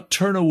do not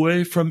turn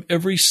away from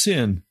every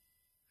sin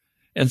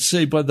and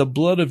say, by the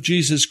blood of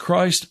Jesus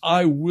Christ,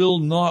 I will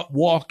not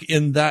walk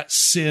in that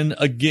sin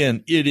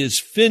again. It is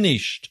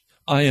finished.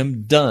 I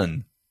am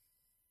done.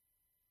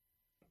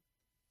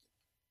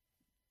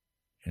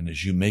 And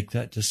as you make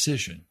that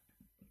decision,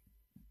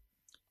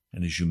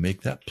 and as you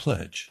make that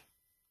pledge,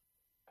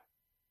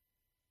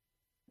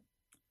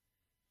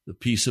 the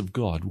peace of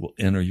God will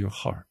enter your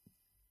heart.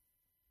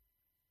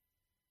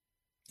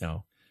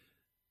 Now,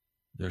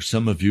 there are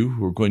some of you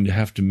who are going to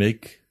have to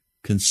make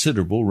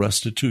considerable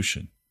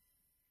restitution.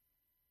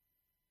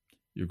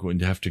 You're going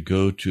to have to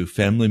go to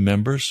family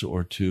members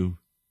or to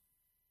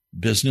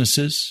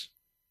businesses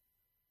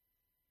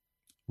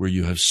where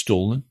you have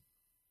stolen,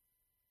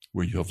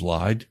 where you have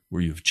lied,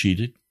 where you have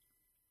cheated.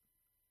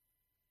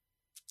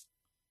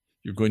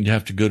 You're going to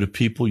have to go to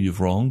people you've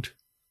wronged,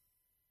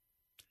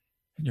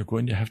 and you're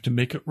going to have to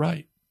make it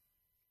right.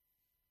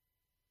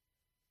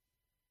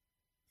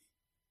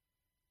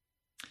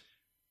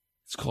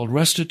 It's called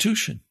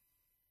restitution.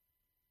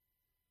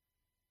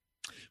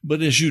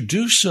 But as you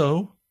do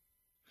so,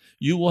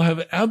 you will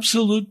have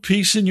absolute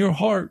peace in your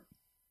heart.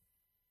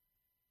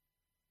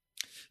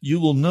 You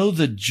will know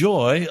the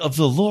joy of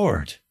the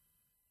Lord.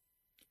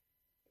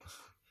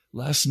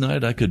 Last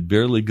night I could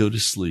barely go to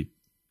sleep.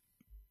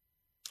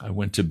 I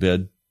went to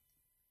bed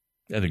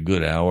at a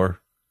good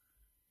hour,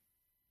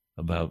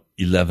 about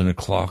 11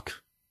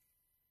 o'clock,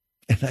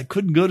 and I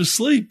couldn't go to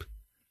sleep.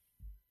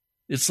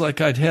 It's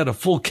like I'd had a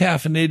full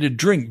caffeinated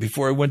drink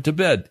before I went to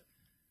bed.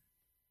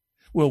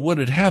 Well, what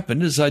had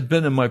happened is I'd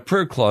been in my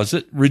prayer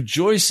closet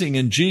rejoicing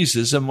in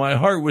Jesus, and my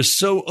heart was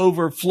so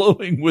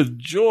overflowing with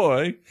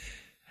joy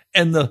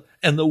and the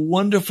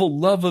wonderful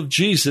love of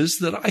Jesus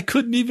that I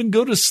couldn't even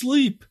go to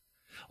sleep.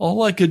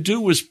 All I could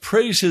do was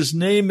praise his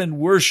name and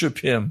worship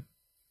him.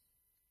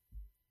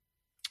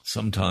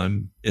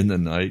 Sometime in the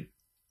night,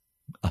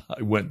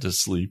 I went to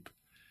sleep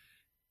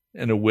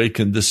and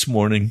awakened this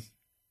morning,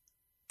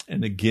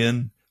 and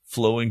again,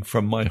 flowing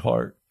from my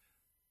heart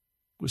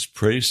was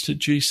praise to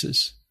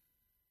Jesus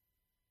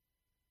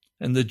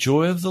and the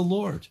joy of the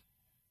Lord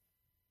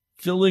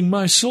filling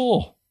my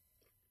soul.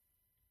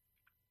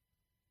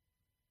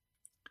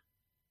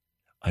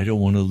 I don't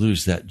want to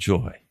lose that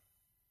joy.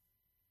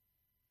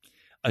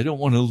 I don't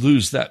want to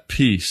lose that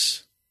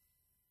peace.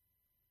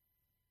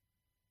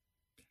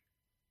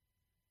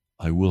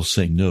 I will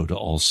say no to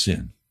all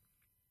sin.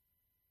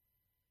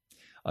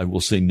 I will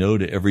say no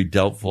to every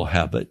doubtful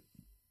habit.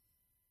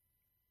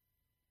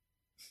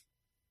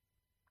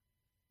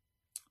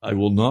 I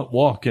will not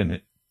walk in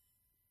it.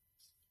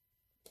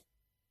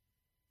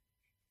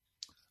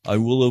 I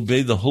will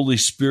obey the Holy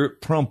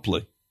Spirit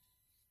promptly.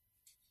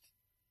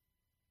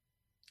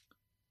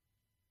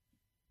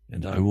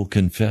 And I will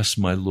confess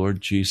my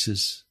Lord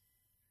Jesus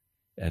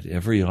at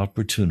every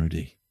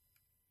opportunity.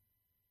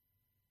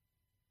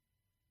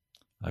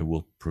 I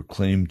will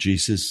proclaim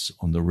Jesus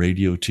on the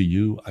radio to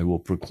you. I will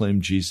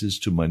proclaim Jesus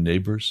to my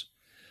neighbors.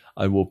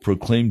 I will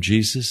proclaim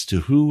Jesus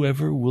to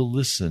whoever will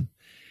listen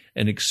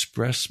and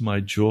express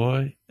my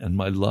joy and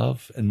my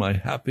love and my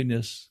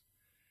happiness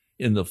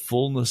in the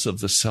fullness of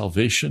the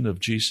salvation of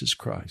Jesus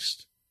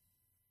Christ.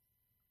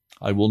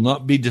 I will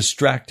not be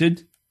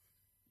distracted.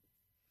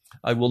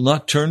 I will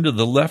not turn to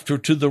the left or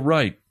to the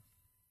right.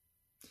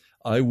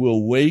 I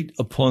will wait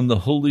upon the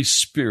Holy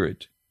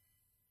Spirit.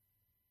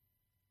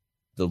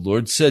 The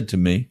Lord said to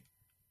me,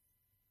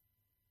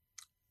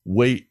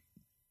 wait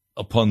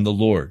upon the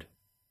Lord.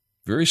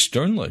 Very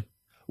sternly,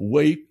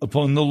 wait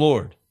upon the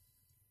Lord.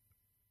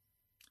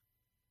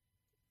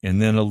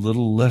 And then a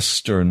little less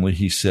sternly,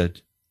 he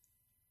said,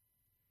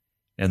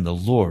 and the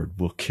Lord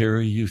will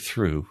carry you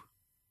through.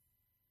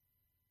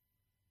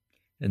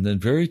 And then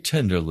very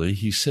tenderly,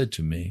 he said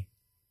to me,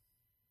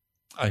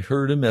 I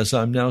heard him as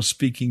I'm now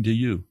speaking to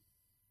you.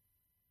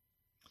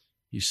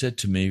 He said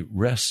to me,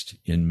 rest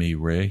in me,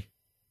 Ray.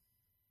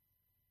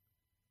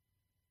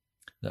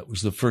 That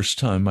was the first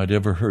time I'd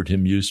ever heard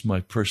him use my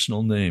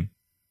personal name.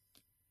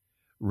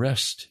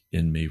 Rest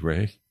in me,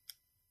 Ray.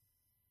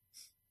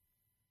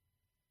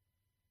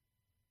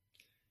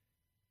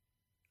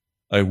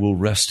 I will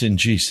rest in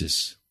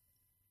Jesus.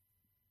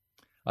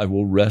 I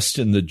will rest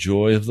in the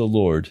joy of the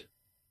Lord.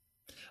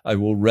 I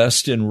will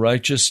rest in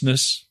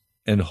righteousness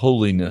and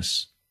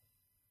holiness.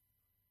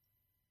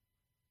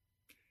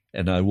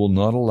 And I will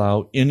not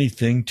allow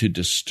anything to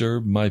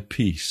disturb my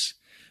peace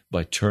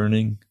by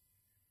turning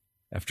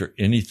after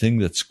anything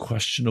that's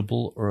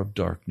questionable or of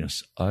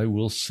darkness. I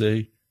will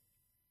say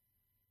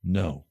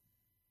no.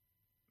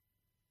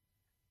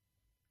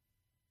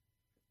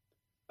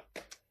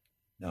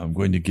 Now I'm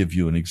going to give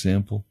you an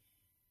example.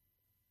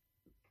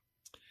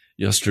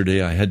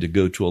 Yesterday I had to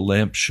go to a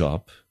lamp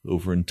shop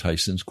over in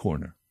Tyson's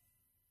Corner.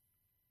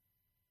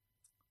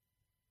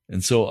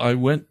 And so I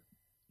went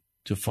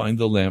to find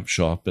the lamp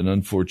shop, and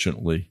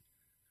unfortunately,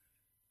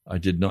 I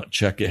did not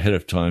check ahead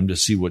of time to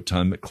see what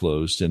time it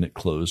closed, and it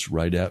closed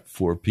right at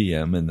 4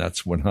 p.m., and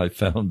that's when I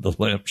found the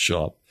lamp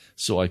shop,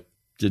 so I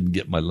didn't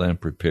get my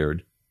lamp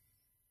repaired.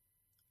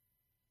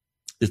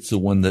 It's the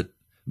one that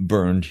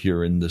burned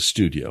here in the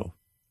studio.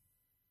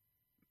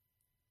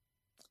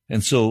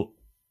 And so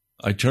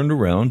I turned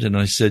around and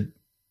I said,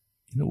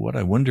 you know what,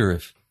 I wonder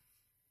if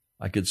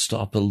I could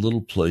stop at a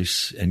little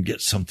place and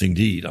get something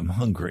to eat. I'm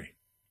hungry.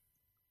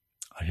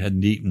 I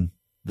hadn't eaten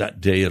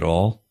that day at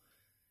all.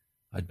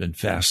 I'd been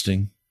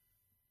fasting.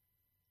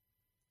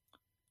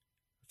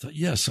 I thought,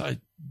 yes,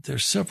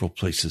 there's several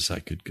places I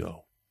could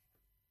go.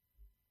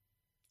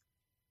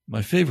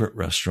 My favorite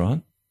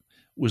restaurant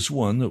was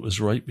one that was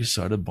right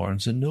beside a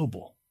Barnes &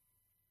 Noble.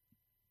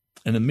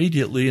 And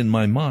immediately in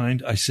my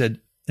mind, I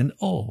said, and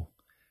oh,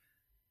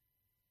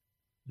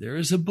 there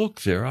is a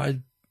book there I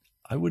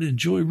would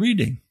enjoy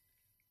reading.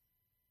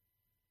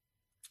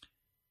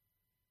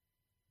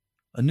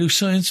 A new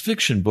science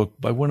fiction book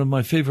by one of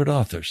my favorite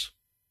authors.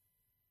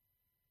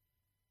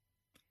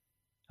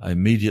 I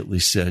immediately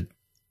said,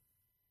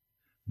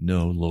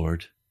 no,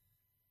 Lord,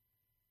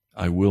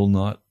 I will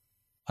not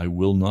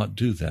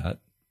do that.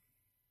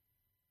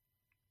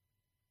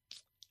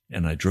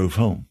 And I drove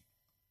home.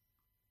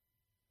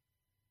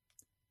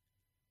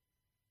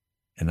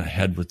 And I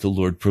had what the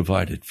Lord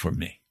provided for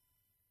me.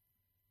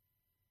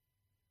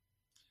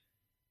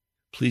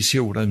 Please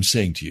hear what I'm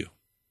saying to you.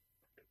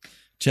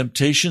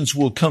 Temptations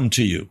will come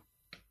to you.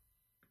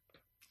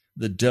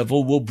 The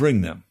devil will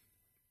bring them.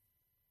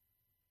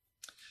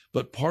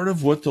 But part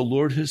of what the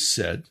Lord has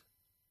said,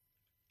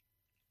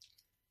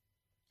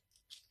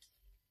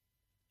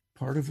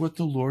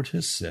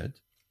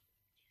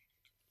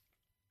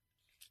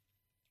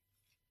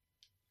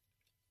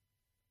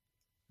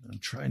 I'm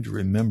trying to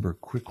remember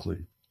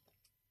quickly.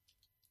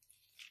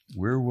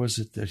 Where was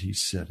it that he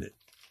said it?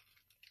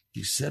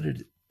 He said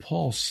it,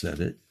 Paul said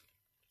it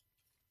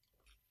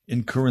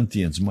in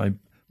Corinthians. My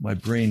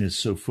brain is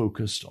so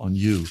focused on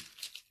you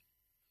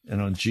and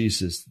on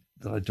Jesus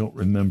that I don't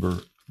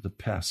remember the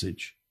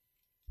passage.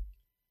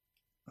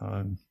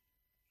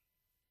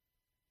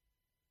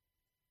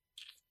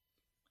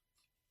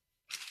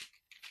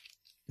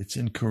 It's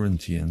in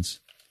Corinthians.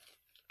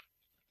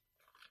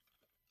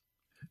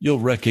 You'll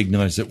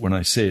recognize it when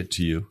I say it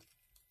to you.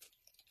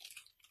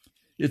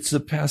 It's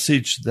the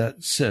passage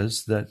that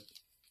says that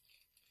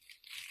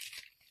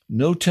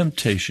no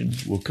temptation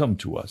will come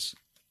to us,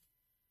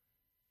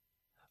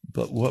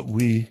 but what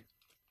we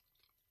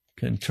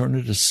can turn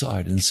it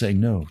aside and say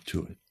no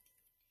to it.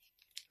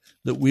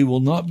 That we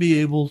will not be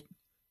able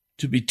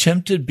to be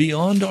tempted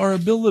beyond our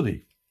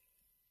ability.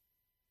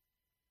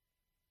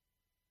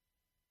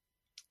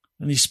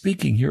 And he's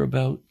speaking here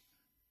about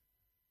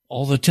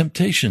all the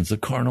temptations, the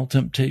carnal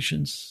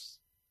temptations,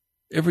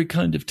 every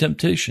kind of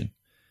temptation.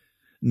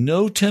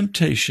 No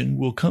temptation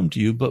will come to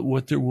you, but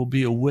what there will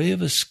be a way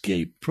of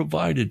escape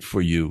provided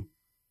for you.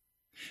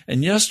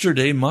 And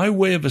yesterday, my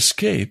way of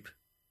escape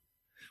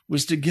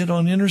was to get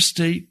on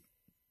Interstate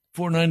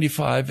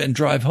 495 and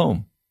drive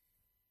home.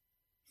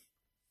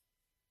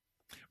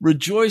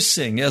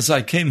 rejoicing as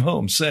I came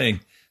home, saying,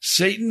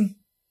 Satan,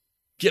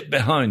 get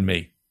behind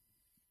me.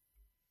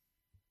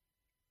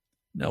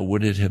 Now,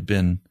 would it have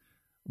been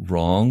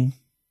wrong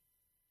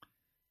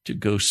to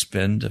go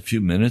spend a few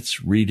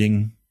minutes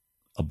reading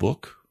a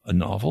book, a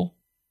novel?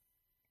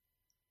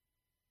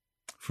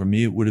 For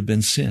me, it would have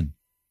been sin.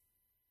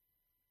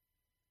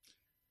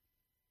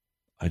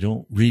 I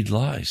don't read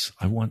lies.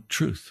 I want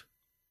truth.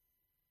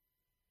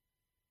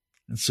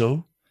 And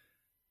so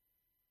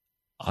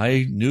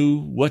I knew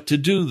what to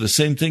do. The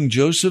same thing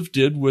Joseph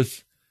did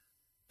with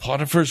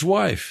Potiphar's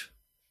wife.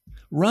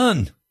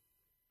 Run.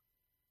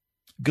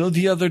 Go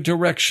the other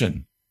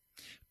direction,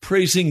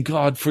 praising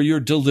God for your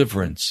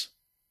deliverance.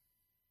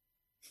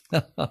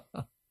 Do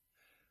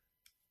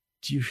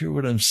you hear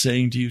what I'm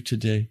saying to you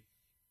today?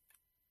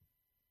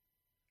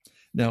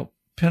 Now,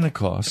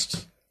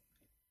 Pentecost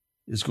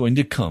is going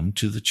to come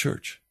to the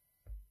church.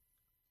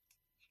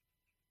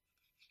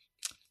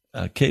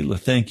 Kayla,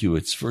 thank you.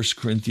 It's 1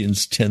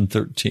 Corinthians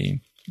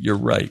 10:13. You're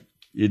right.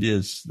 It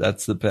is.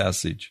 That's the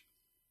passage.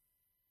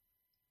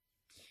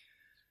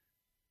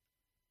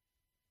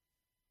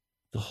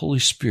 The Holy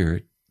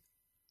Spirit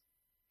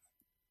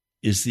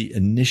is the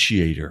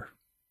initiator.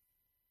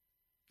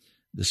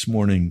 This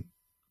morning,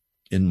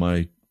 in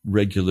my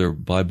regular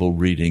Bible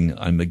reading,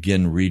 I'm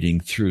again reading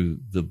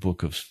through the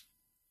book of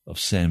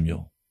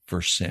Samuel,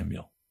 1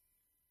 Samuel.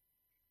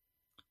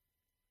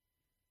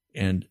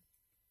 And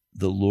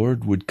the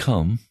Lord would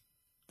come,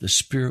 the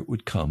Spirit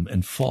would come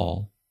and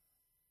fall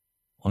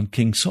on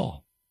King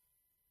Saul.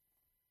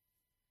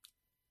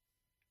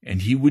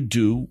 And he would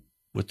do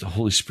what the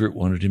Holy Spirit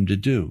wanted him to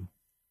do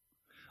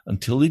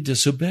until he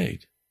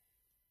disobeyed.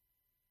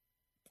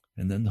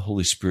 And then the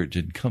Holy Spirit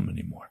didn't come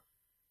anymore.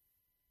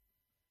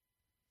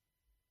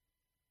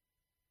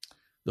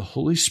 The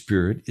Holy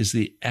Spirit is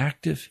the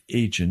active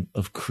agent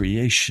of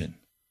creation.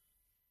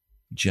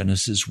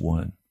 Genesis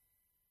 1.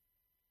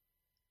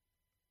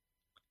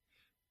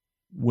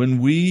 When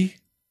we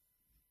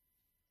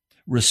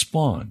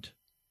respond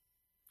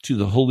to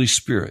the Holy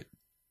Spirit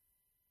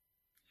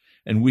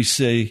and we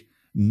say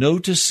no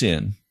to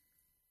sin,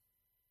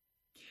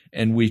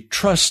 and we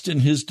trust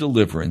in his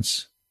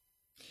deliverance,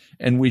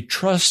 and we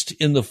trust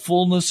in the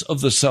fullness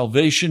of the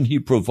salvation he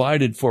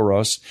provided for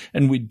us,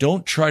 and we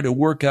don't try to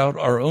work out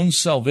our own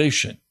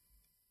salvation,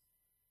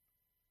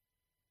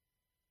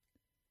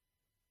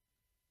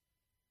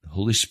 the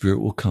Holy Spirit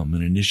will come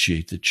and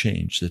initiate the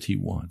change that he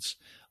wants,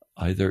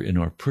 either in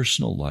our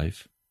personal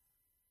life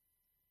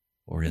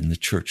or in the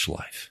church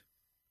life.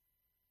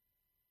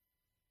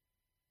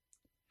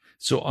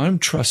 So I'm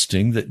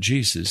trusting that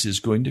Jesus is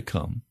going to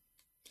come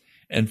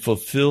and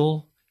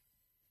fulfill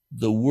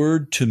the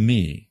word to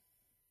me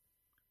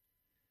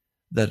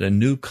that a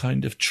new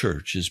kind of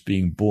church is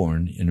being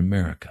born in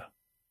America.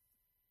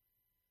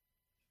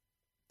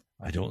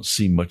 I don't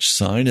see much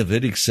sign of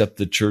it except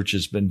the church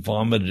has been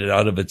vomited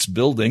out of its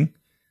building.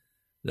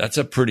 That's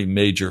a pretty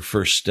major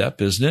first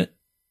step, isn't it?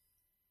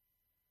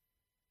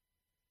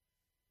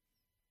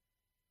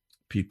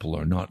 People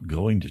are not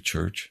going to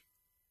church.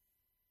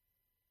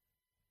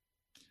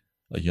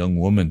 A young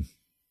woman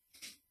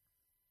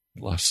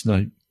last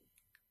night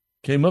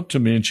came up to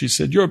me and she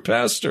said, "You're a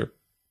pastor."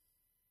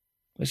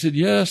 I said,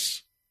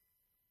 "Yes."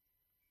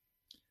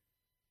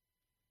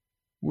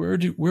 Where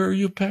are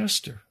you a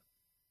pastor?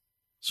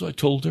 So I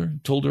told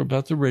her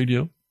about the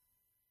radio.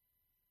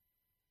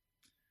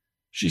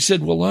 She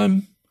said, "Well,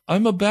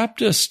 I'm a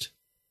Baptist,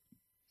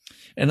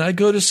 and I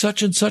go to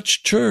such and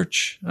such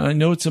church. I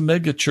know it's a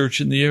mega church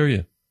in the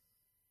area."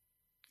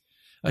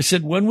 I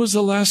said, "When was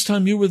the last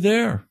time you were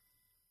there?"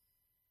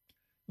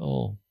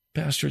 "Oh,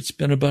 Pastor, it's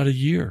been about a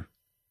year."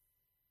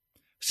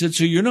 I said,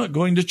 "So you're not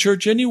going to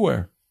church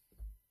anywhere?"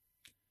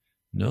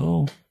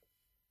 "No."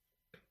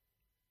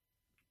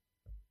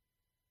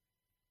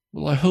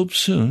 "Well, I hope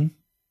soon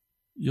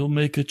you'll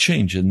make a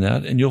change in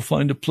that and you'll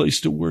find a place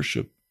to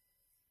worship."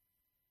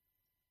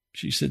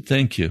 She said,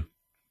 "Thank you."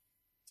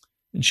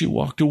 And she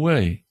walked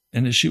away.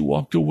 And as she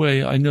walked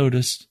away, I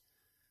noticed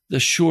the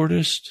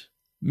shortest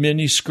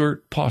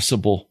miniskirt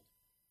possible,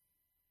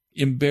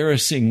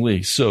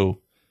 embarrassingly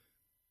so.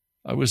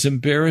 I was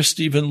embarrassed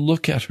to even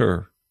look at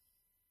her.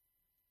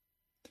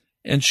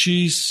 And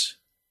she's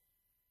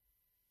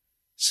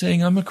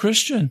saying, "I'm a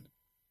Christian."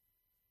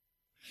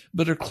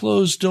 But her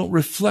clothes don't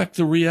reflect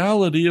the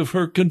reality of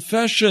her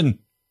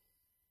confession.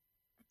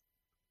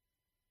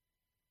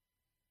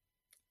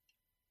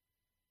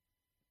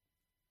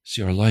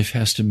 See, our life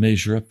has to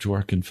measure up to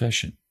our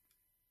confession.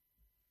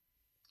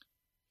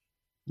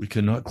 We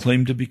cannot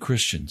claim to be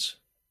Christians.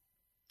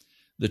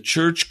 The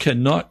church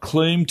cannot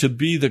claim to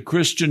be the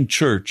Christian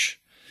church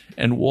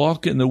and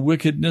walk in the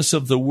wickedness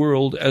of the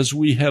world as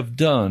we have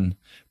done,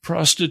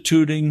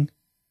 prostituting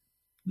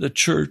the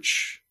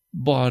church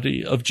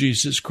body of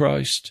Jesus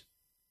Christ.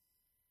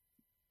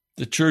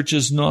 The church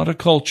is not a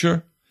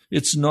culture.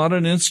 It's not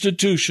an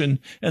institution,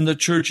 and the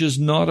church is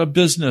not a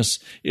business.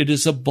 It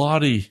is a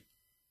body.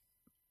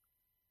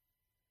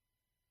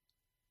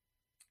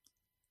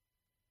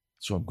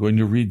 So I'm going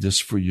to read this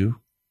for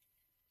you.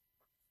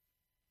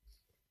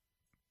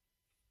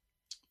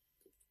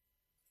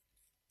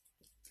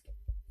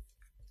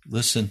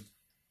 Listen.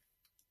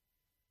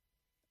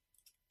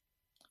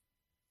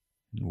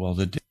 And while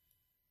the day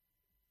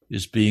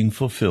is being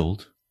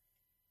fulfilled,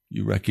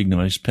 you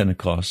recognize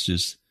Pentecost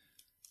is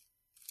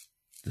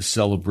the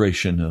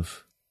celebration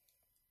of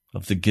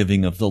the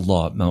giving of the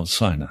law at Mount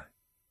Sinai.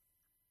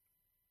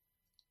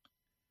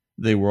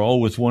 They were all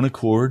with one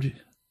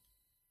accord.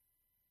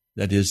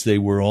 That is, they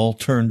were all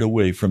turned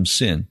away from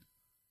sin.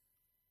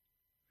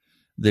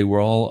 They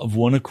were all of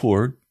one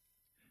accord,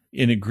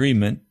 in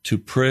agreement to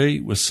pray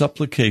with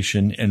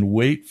supplication and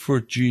wait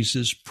for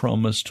Jesus'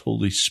 promised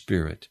Holy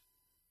Spirit.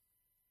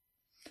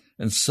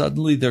 And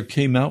suddenly there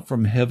came out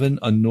from heaven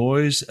a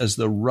noise as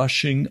the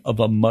rushing of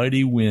a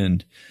mighty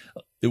wind.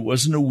 It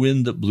wasn't a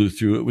wind that blew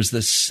through, it was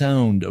the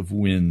sound of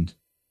wind.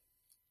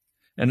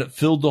 And it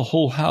filled the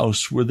whole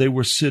house where they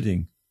were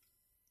sitting.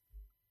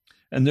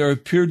 And there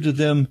appeared to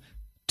them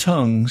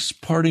tongues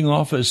parting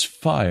off as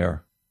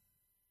fire.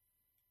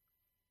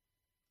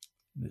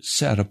 It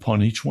sat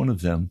upon each one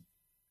of them.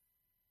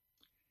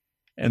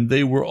 And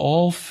they were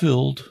all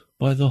filled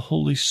by the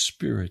Holy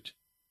Spirit,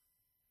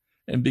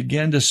 and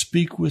began to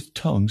speak with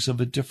tongues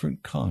of a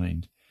different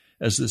kind,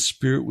 as the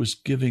Spirit was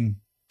giving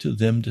to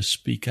them to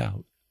speak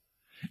out.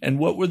 And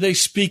what were they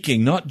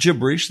speaking? Not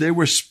gibberish. They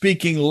were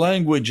speaking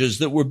languages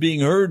that were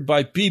being heard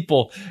by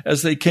people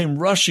as they came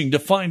rushing to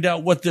find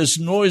out what this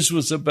noise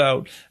was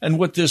about and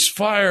what this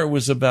fire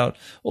was about.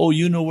 Oh,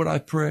 you know what I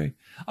pray?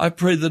 I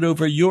pray that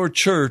over your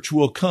church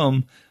will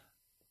come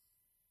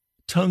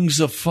tongues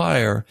of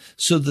fire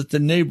so that the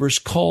neighbors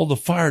call the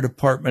fire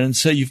department and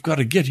say, you've got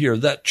to get here.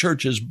 That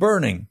church is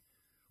burning.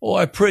 Oh,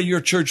 I pray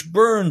your church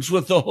burns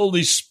with the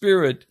Holy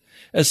Spirit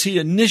as he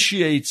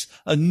initiates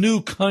a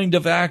new kind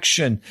of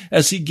action,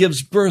 as he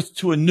gives birth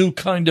to a new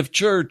kind of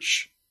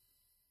church.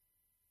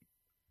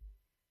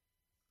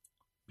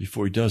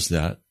 Before he does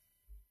that,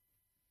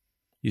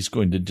 he's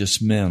going to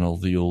dismantle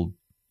the old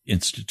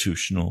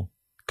institutional,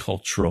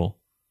 cultural,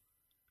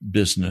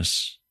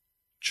 business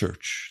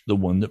church, the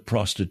one that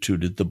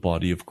prostituted the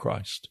body of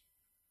Christ.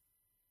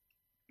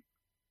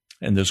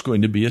 And there's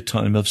going to be a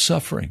time of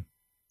suffering,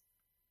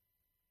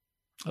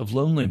 of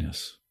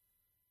loneliness,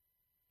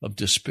 of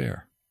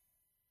despair.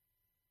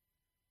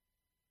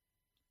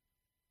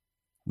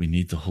 We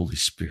need the Holy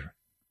Spirit.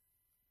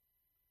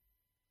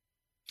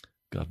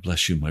 God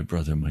bless you, my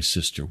brother, my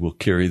sister. We'll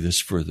carry this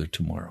further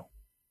tomorrow.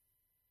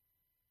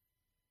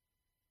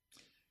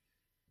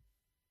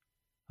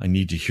 I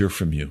need to hear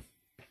from you.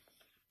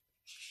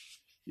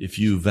 If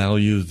you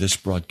value this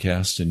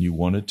broadcast and you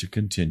want it to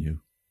continue,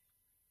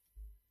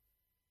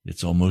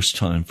 it's almost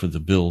time for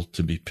the bill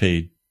to be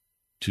paid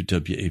to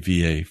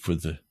WAVA for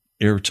the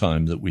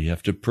airtime that we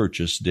have to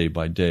purchase day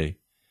by day.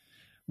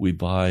 We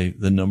buy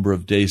the number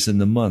of days in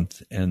the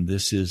month, and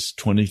this is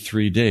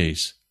 23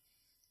 days.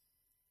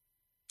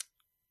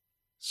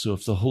 So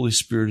if the Holy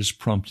Spirit is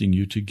prompting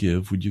you to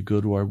give, would you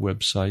go to our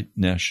website,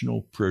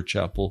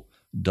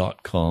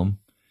 nationalprayerchapel.com.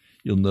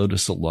 You'll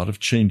notice a lot of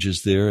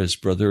changes there as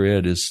Brother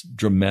Ed is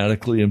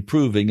dramatically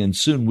improving, and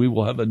soon we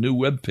will have a new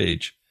web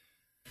page.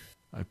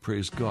 I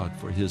praise God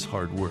for his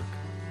hard work.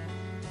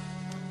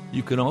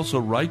 You can also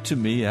write to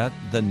me at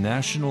the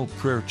National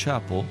Prayer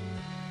Chapel,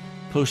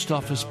 Post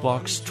Office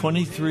Box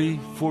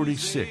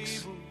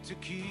 2346,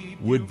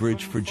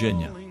 Woodbridge,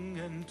 Virginia,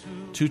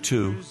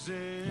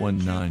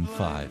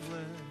 22195.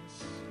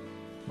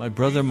 My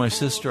brother, my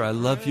sister, I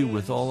love you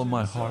with all of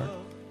my heart.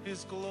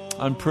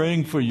 I'm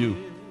praying for you.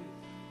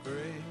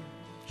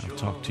 I'll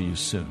talk to you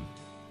soon.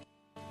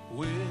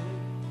 With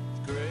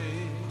great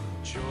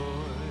joy.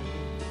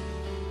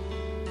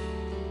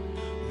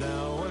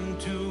 Now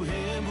unto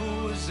him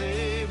who is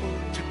able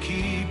to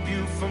keep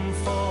you from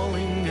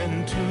falling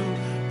and to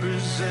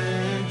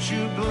present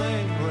you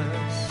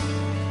blameless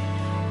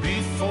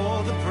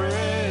before the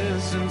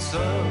presence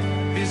of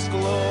his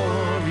glory.